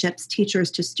relationships,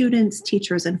 teachers to students,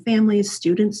 teachers and families,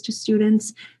 students to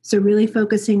students? So really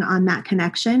focusing on that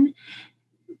connection.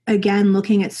 Again,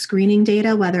 looking at screening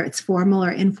data, whether it's formal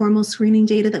or informal screening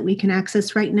data that we can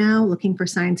access right now, looking for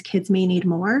signs kids may need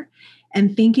more,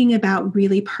 and thinking about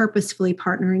really purposefully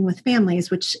partnering with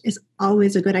families, which is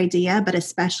always a good idea, but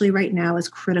especially right now is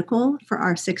critical for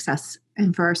our success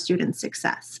and for our students'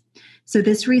 success. So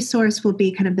this resource will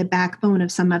be kind of the backbone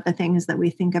of some of the things that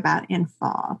we think about in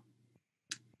fall.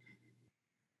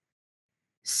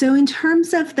 So in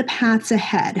terms of the paths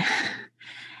ahead,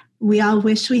 we all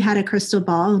wish we had a crystal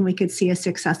ball and we could see a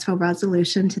successful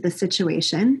resolution to the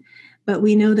situation, but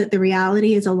we know that the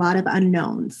reality is a lot of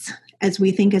unknowns. As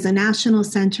we think as a national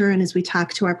center and as we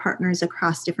talk to our partners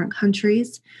across different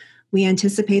countries, we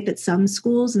anticipate that some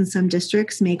schools and some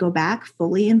districts may go back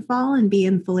fully in fall and be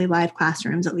in fully live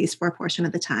classrooms, at least for a portion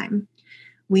of the time.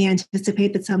 We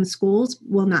anticipate that some schools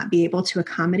will not be able to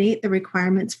accommodate the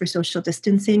requirements for social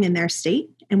distancing in their state,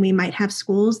 and we might have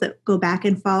schools that go back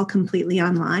in fall completely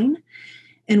online.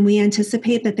 And we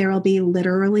anticipate that there will be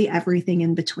literally everything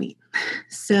in between.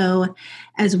 So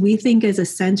as we think as a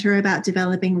center about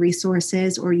developing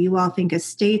resources, or you all think as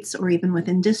states or even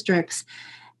within districts,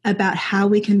 about how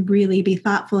we can really be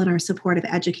thoughtful in our support of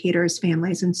educators,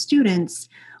 families, and students,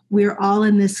 we're all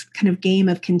in this kind of game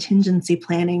of contingency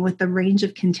planning with the range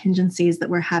of contingencies that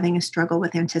we're having a struggle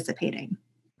with anticipating.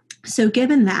 So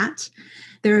given that,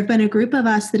 there have been a group of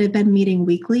us that have been meeting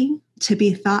weekly to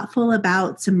be thoughtful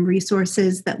about some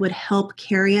resources that would help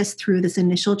carry us through this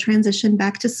initial transition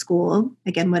back to school,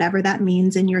 again, whatever that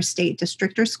means in your state,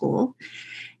 district, or school,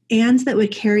 and that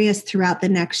would carry us throughout the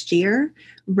next year,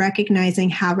 recognizing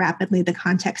how rapidly the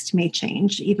context may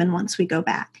change even once we go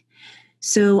back.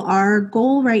 So our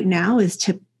goal right now is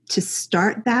to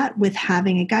start that with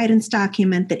having a guidance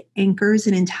document that anchors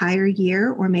an entire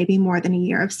year or maybe more than a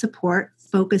year of support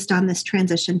focused on this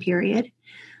transition period.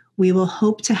 We will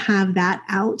hope to have that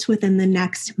out within the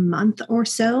next month or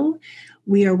so.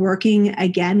 We are working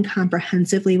again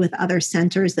comprehensively with other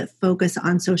centers that focus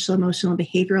on social, emotional,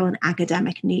 behavioral, and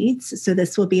academic needs. So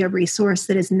this will be a resource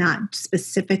that is not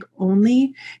specific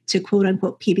only to quote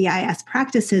unquote PBIS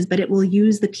practices, but it will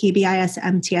use the PBIS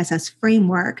MTSS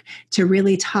framework to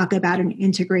really talk about an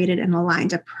integrated and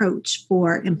aligned approach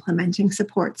for implementing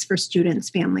supports for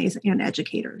students, families, and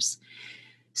educators.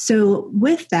 So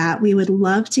with that, we would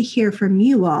love to hear from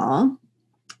you all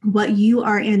what you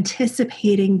are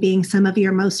anticipating being some of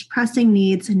your most pressing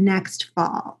needs next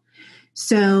fall.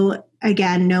 So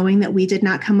again, knowing that we did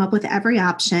not come up with every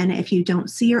option, if you don't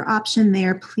see your option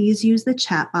there, please use the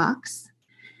chat box.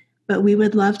 But we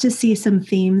would love to see some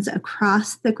themes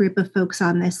across the group of folks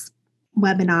on this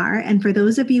webinar. And for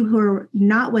those of you who are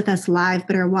not with us live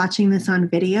but are watching this on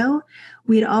video,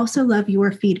 we'd also love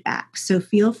your feedback. So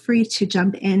feel free to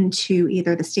jump into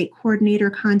either the state coordinator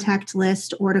contact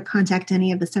list or to contact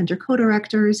any of the center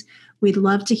co-directors. We'd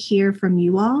love to hear from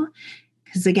you all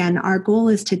because, again, our goal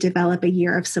is to develop a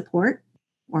year of support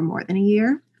or more than a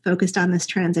year focused on this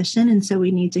transition. And so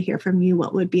we need to hear from you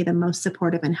what would be the most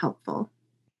supportive and helpful.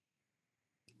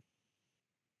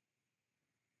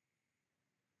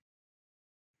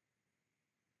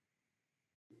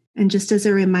 And just as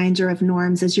a reminder of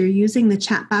norms, as you're using the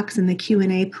chat box and the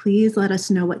Q&A, please let us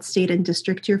know what state and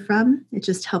district you're from. It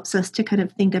just helps us to kind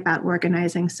of think about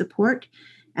organizing support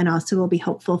and also will be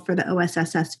helpful for the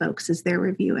OSSS folks as they're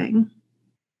reviewing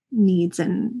needs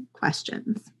and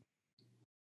questions.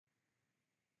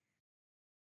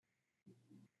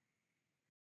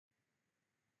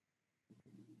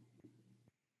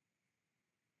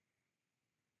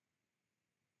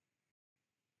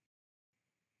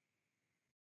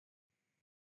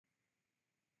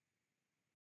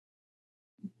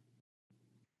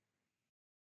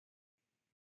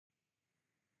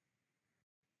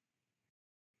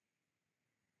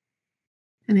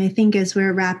 And I think as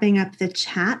we're wrapping up the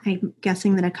chat, I'm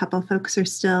guessing that a couple folks are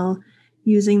still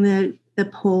using the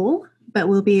poll, but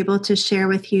we'll be able to share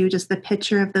with you just the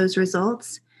picture of those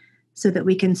results so that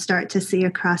we can start to see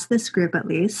across this group at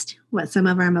least what some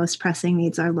of our most pressing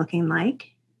needs are looking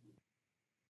like.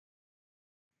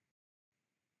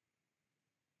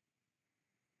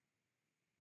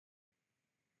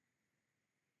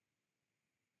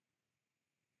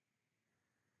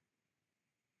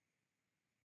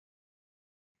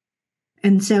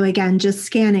 And so again, just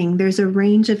scanning, there's a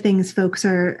range of things folks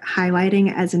are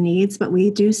highlighting as needs, but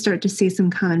we do start to see some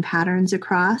common patterns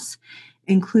across,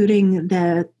 including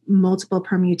the multiple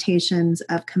permutations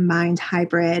of combined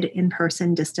hybrid,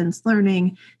 in-person, distance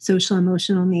learning, social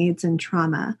emotional needs, and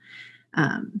trauma.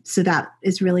 So that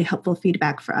is really helpful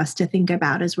feedback for us to think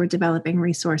about as we're developing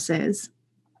resources.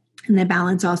 And the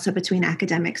balance also between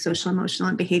academic, social, emotional,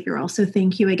 and behavioral. So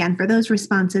thank you again for those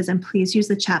responses, and please use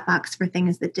the chat box for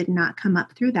things that did not come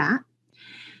up through that.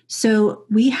 So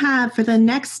we have, for the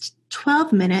next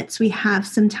 12 minutes, we have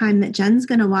some time that Jen's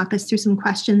going to walk us through some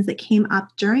questions that came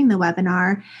up during the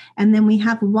webinar. And then we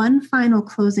have one final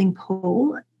closing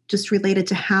poll just related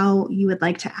to how you would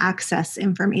like to access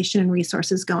information and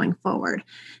resources going forward.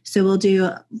 So we'll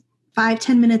do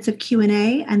 5-10 minutes of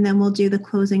Q&A, and then we'll do the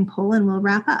closing poll and we'll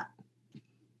wrap up.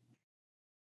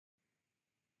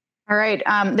 All right.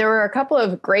 There were a couple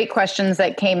of great questions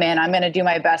that came in. I'm going to do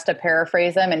my best to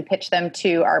paraphrase them and pitch them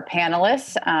to our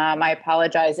panelists. I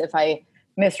apologize if I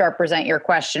misrepresent your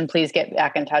question. Please get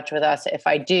back in touch with us if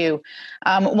I do.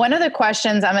 One of the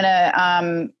questions I'm going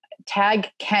to tag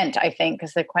Kent, I think,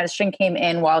 because the question came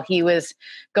in while he was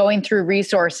going through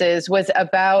resources, was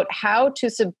about how to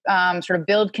sort of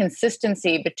build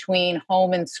consistency between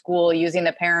home and school using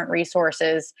the parent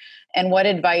resources, and what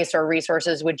advice or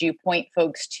resources would you point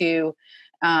folks to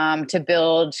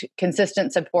build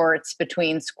consistent supports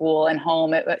between school and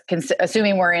home,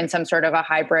 assuming we're in some sort of a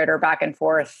hybrid or back and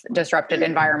forth disrupted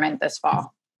environment this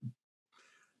fall.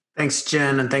 Thanks,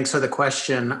 Jen, and thanks for the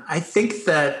question. I think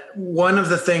that one of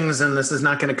the things, and this is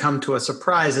not going to come to a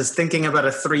surprise, is thinking about a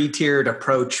 3-tiered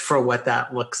approach for what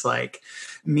that looks like,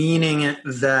 meaning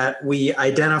that we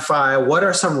identify what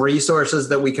are some resources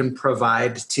that we can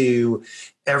provide to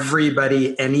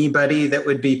everybody, anybody that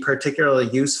would be particularly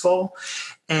useful.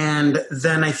 And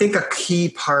then I think a key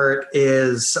part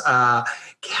is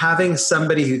having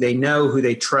somebody who they know, who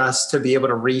they trust, to be able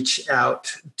to reach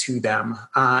out to them.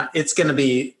 It's going to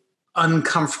be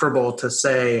uncomfortable to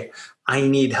say, I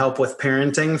need help with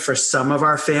parenting for some of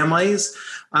our families.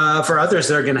 For others,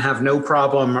 they're going to have no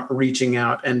problem reaching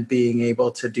out and being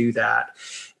able to do that.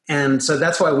 And so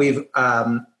that's why we've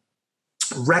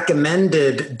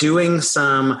recommended doing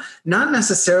some, not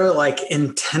necessarily like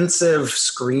intensive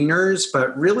screeners,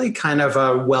 but really kind of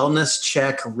a wellness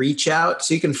check reach out.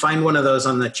 So you can find one of those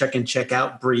on the check and check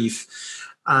out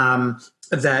brief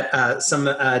that some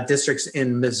districts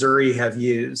in Missouri have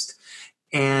used.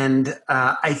 And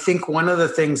I think one of the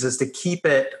things is to keep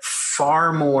it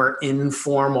far more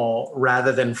informal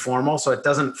rather than formal, so it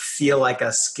doesn't feel like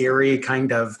a scary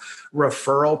kind of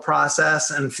referral process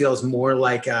and feels more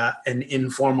like an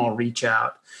informal reach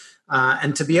out.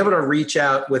 And to be able to reach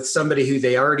out with somebody who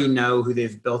they already know, who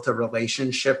they've built a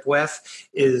relationship with,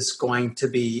 is going to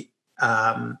be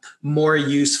more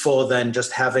useful than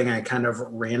just having a kind of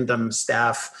random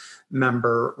staff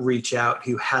member reach out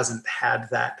who hasn't had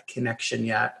that connection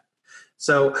yet.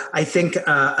 So I think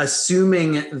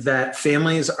assuming that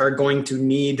families are going to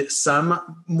need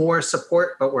some more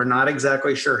support, but we're not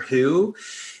exactly sure who.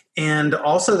 And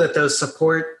also that those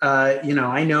support, I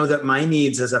know that my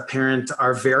needs as a parent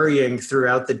are varying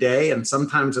throughout the day. And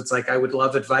sometimes it's like, I would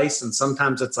love advice. And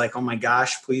sometimes it's like, oh my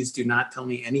gosh, please do not tell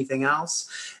me anything else.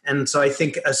 And so I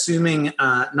think assuming,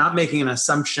 not making an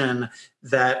assumption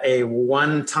that a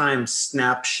one-time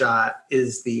snapshot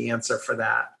is the answer for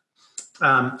that.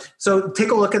 So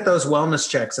take a look at those wellness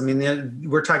checks. I mean,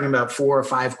 we're talking about 4 or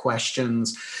 5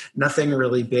 questions, nothing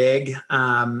really big.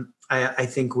 I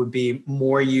think would be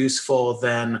more useful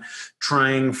than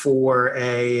trying for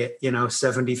a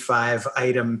 75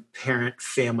 item parent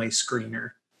family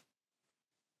screener.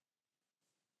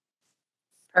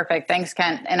 Perfect. Thanks,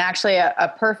 Kent. And actually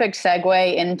a perfect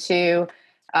segue into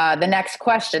the next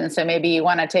question. So maybe you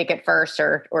want to take it first,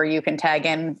 or you can tag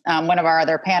in one of our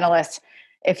other panelists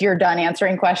if you're done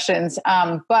answering questions.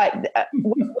 But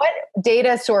what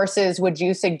data sources would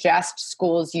you suggest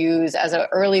schools use as an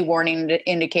early warning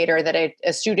indicator that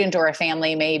a student or a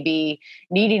family may be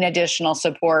needing additional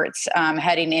supports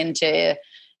heading into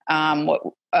an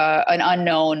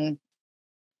unknown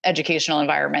educational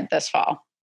environment this fall?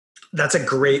 That's a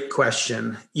great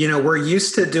question. We're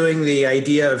used to doing the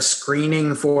idea of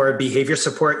screening for behavior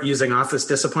support using office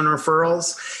discipline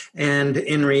referrals. And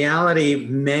in reality,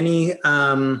 many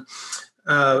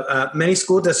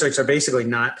school districts are basically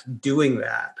not doing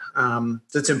that.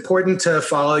 It's important to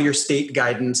follow your state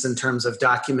guidance in terms of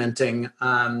documenting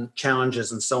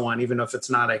challenges and so on, even if it's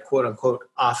not a quote unquote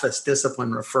office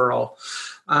discipline referral.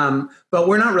 But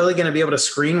we're not really going to be able to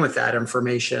screen with that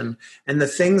information. And the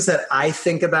things that I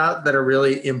think about that are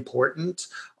really important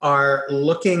are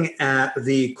looking at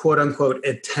the quote unquote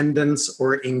attendance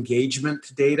or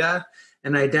engagement data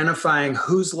and identifying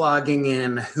who's logging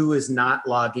in, who is not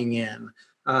logging in,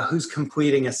 who's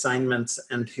completing assignments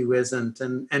and who isn't,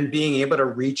 and being able to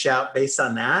reach out based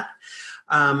on that.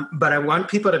 But I want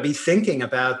people to be thinking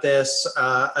about this,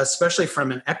 especially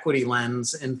from an equity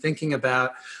lens, and thinking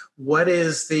about what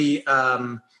is the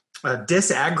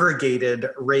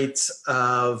disaggregated rates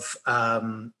of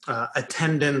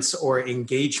attendance or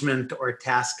engagement or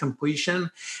task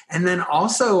completion. And then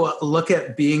also look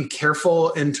at being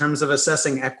careful in terms of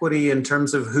assessing equity in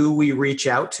terms of who we reach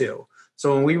out to.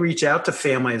 So when we reach out to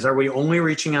families, are we only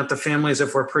reaching out to families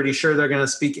if we're pretty sure they're going to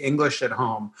speak English at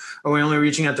home? Are we only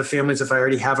reaching out to families if I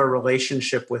already have a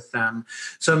relationship with them?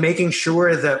 So making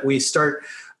sure that we start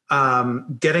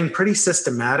getting pretty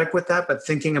systematic with that, but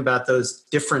thinking about those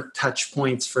different touch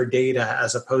points for data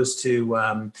as opposed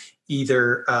to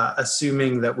either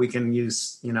assuming that we can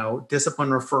use, discipline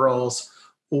referrals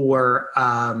or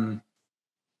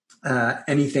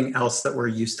anything else that we're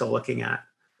used to looking at.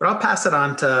 But I'll pass it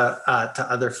on to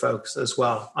other folks as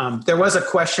well. There was a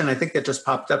question, I think, that just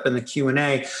popped up in the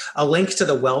Q&A, a link to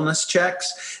the wellness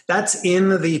checks. That's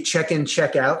in the check in,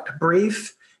 check out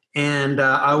brief. And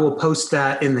I will post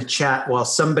that in the chat while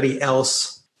somebody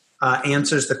else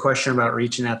answers the question about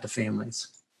reaching out to families.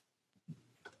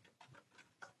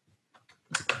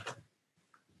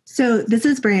 So this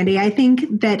is Brandy. I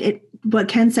think that what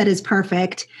Ken said is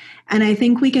perfect. And I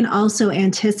think we can also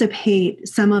anticipate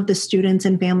some of the students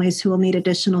and families who will need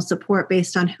additional support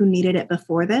based on who needed it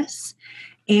before this.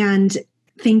 And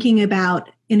thinking about,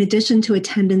 in addition to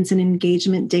attendance and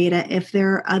engagement data, if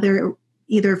there are other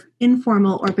either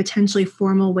informal or potentially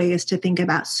formal ways to think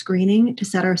about screening to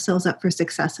set ourselves up for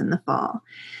success in the fall.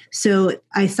 So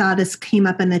I saw this came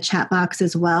up in the chat box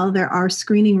as well. There are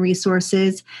screening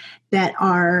resources that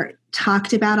are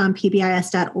talked about on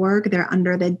pbis.org. They're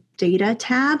under the data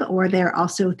tab, or they're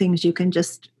also things you can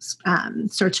just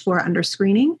search for under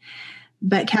screening.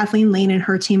 But Kathleen Lane and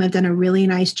her team have done a really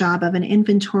nice job of an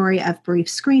inventory of brief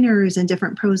screeners and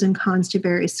different pros and cons to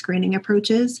various screening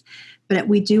approaches. But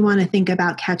we do want to think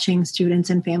about catching students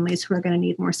and families who are going to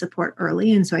need more support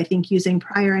early. And so I think using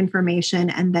prior information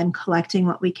and then collecting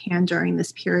what we can during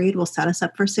this period will set us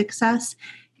up for success,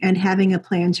 and having a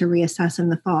plan to reassess in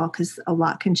the fall, because a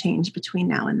lot can change between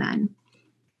now and then.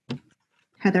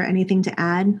 Heather, anything to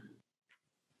add?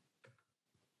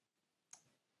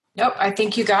 Nope, I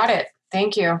think you got it.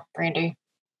 Thank you, Brandy.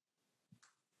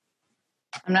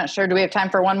 I'm not sure. Do we have time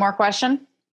for one more question?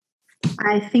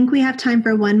 I think we have time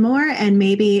for one more, and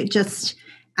maybe just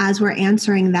as we're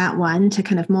answering that one, to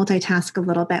kind of multitask a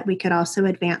little bit, we could also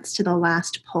advance to the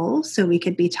last poll. So we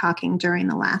could be talking during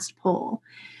the last poll.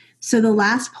 So the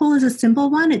last poll is a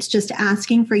simple one. It's just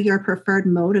asking for your preferred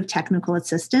mode of technical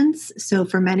assistance. So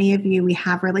for many of you, we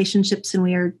have relationships and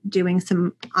we are doing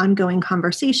some ongoing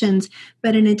conversations.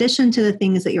 But in addition to the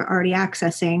things that you're already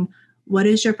accessing, what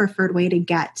is your preferred way to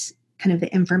get kind of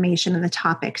the information and the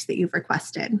topics that you've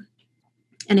requested?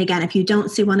 And again, if you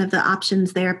don't see one of the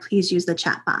options there, please use the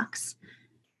chat box.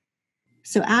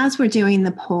 So as we're doing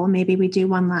the poll, maybe we do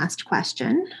one last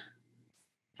question.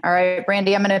 All right,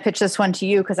 Brandy, I'm going to pitch this one to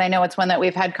you because I know it's one that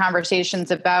we've had conversations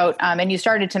about, and you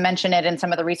started to mention it in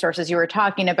some of the resources you were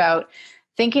talking about,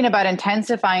 thinking about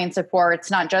intensifying supports,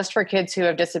 not just for kids who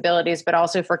have disabilities, but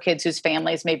also for kids whose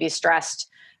families may be stressed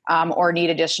or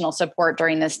need additional support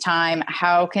during this time.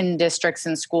 How can districts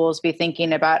and schools be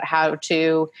thinking about how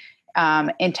to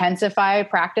intensify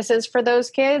practices for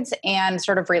those kids? And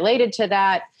sort of related to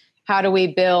that, how do we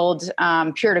build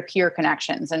peer-to-peer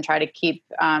connections and try to keep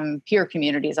peer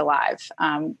communities alive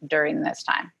during this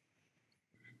time?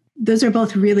 Those are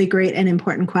both really great and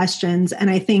important questions. And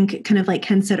I think, kind of like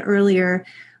Ken said earlier,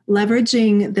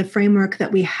 leveraging the framework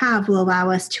that we have will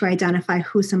allow us to identify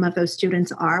who some of those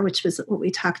students are, which was what we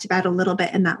talked about a little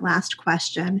bit in that last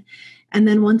question. And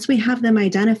then once we have them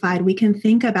identified, we can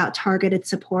think about targeted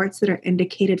supports that are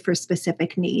indicated for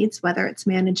specific needs, whether it's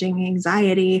managing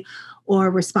anxiety or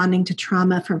responding to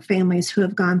trauma from families who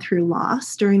have gone through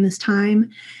loss during this time.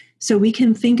 So we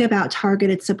can think about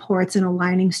targeted supports and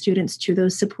aligning students to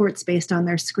those supports based on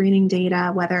their screening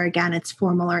data, whether, again, it's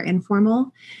formal or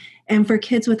informal. And for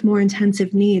kids with more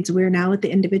intensive needs, we're now at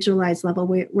the individualized level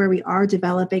where we are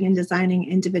developing and designing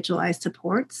individualized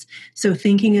supports. So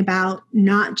thinking about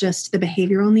not just the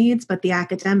behavioral needs, but the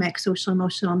academic, social,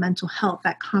 emotional, mental health,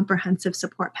 that comprehensive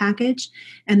support package.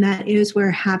 And that is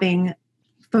where having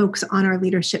folks on our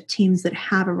leadership teams that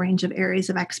have a range of areas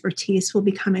of expertise will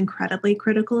become incredibly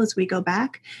critical as we go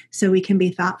back, so we can be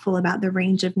thoughtful about the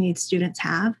range of needs students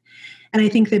have. And I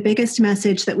think the biggest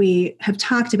message that we have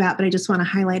talked about, but I just want to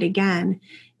highlight again,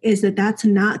 is that that's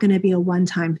not going to be a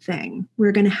one-time thing.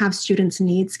 We're going to have students'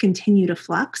 needs continue to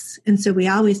flux. And so we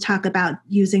always talk about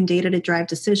using data to drive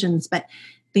decisions, but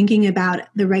thinking about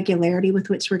the regularity with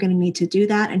which we're going to need to do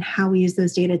that and how we use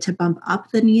those data to bump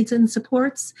up the needs and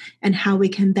supports, and how we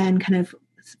can then kind of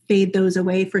fade those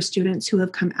away for students who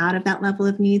have come out of that level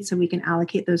of need, so we can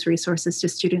allocate those resources to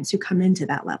students who come into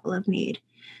that level of need.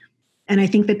 And I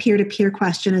think the peer-to-peer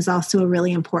question is also a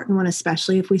really important one,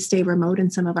 especially if we stay remote in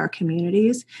some of our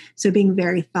communities. So being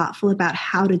very thoughtful about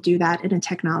how to do that in a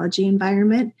technology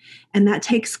environment. And that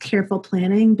takes careful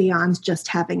planning beyond just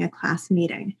having a class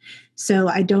meeting. So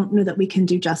I don't know that we can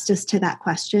do justice to that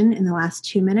question in the last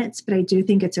 2 minutes, but I do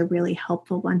think it's a really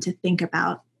helpful one to think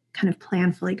about kind of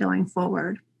planfully going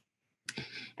forward.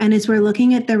 And as we're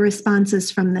looking at the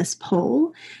responses from this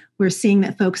poll, we're seeing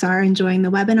that folks are enjoying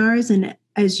the webinars, and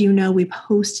as you know, we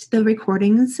post the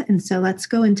recordings. And so let's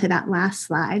go into that last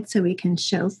slide so we can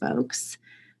show folks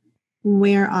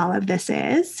where all of this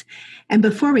is. And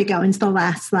before we go into the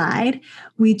last slide,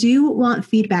 we do want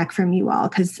feedback from you all,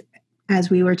 because as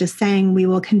we were just saying, we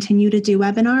will continue to do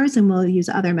webinars and we'll use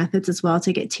other methods as well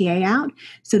to get TA out.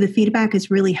 So the feedback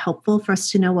is really helpful for us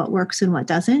to know what works and what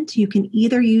doesn't. You can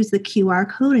either use the QR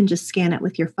code and just scan it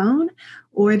with your phone,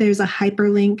 or there's a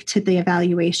hyperlink to the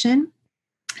evaluation.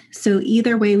 So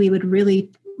either way, we would really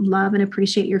love and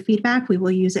appreciate your feedback. We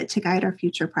will use it to guide our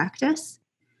future practice.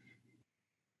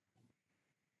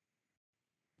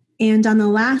 And on the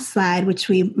last slide, which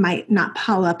we might not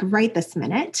pull up right this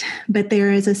minute, but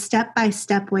there is a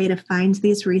step-by-step way to find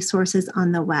these resources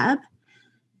on the web.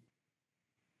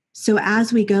 So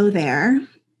as we go there,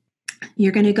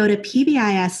 You're going to go to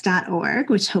pbis.org,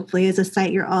 which hopefully is a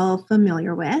site you're all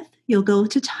familiar with. You'll go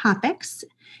to topics,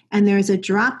 and there's a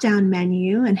drop-down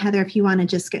menu. And Heather, if you want to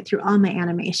just get through all my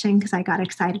animation, because I got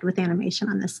excited with animation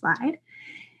on this slide.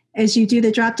 As you do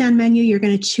the drop-down menu, you're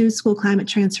going to choose School Climate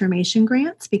Transformation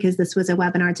Grants, because this was a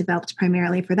webinar developed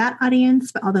primarily for that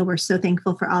audience, but although we're so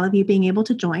thankful for all of you being able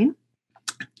to join.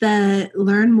 The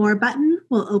Learn More button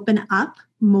will open up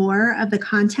more of the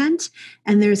content,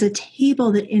 and there's a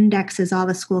table that indexes all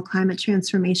the School Climate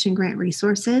Transformation Grant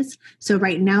resources. So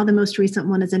right now, the most recent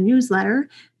one is a newsletter,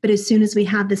 but as soon as we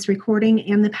have this recording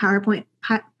and the PowerPoint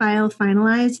file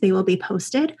finalized, they will be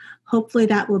posted. Hopefully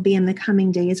that will be in the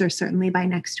coming days or certainly by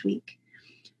next week.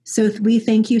 So we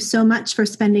thank you so much for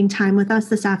spending time with us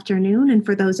this afternoon, and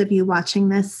for those of you watching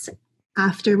this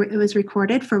after it was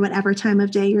recorded, for whatever time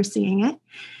of day you're seeing it.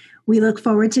 We look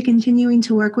forward to continuing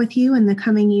to work with you in the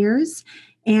coming years.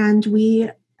 And we,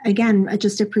 again,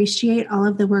 just appreciate all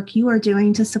of the work you are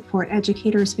doing to support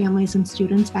educators, families, and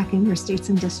students back in your states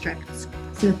and districts.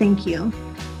 So thank you.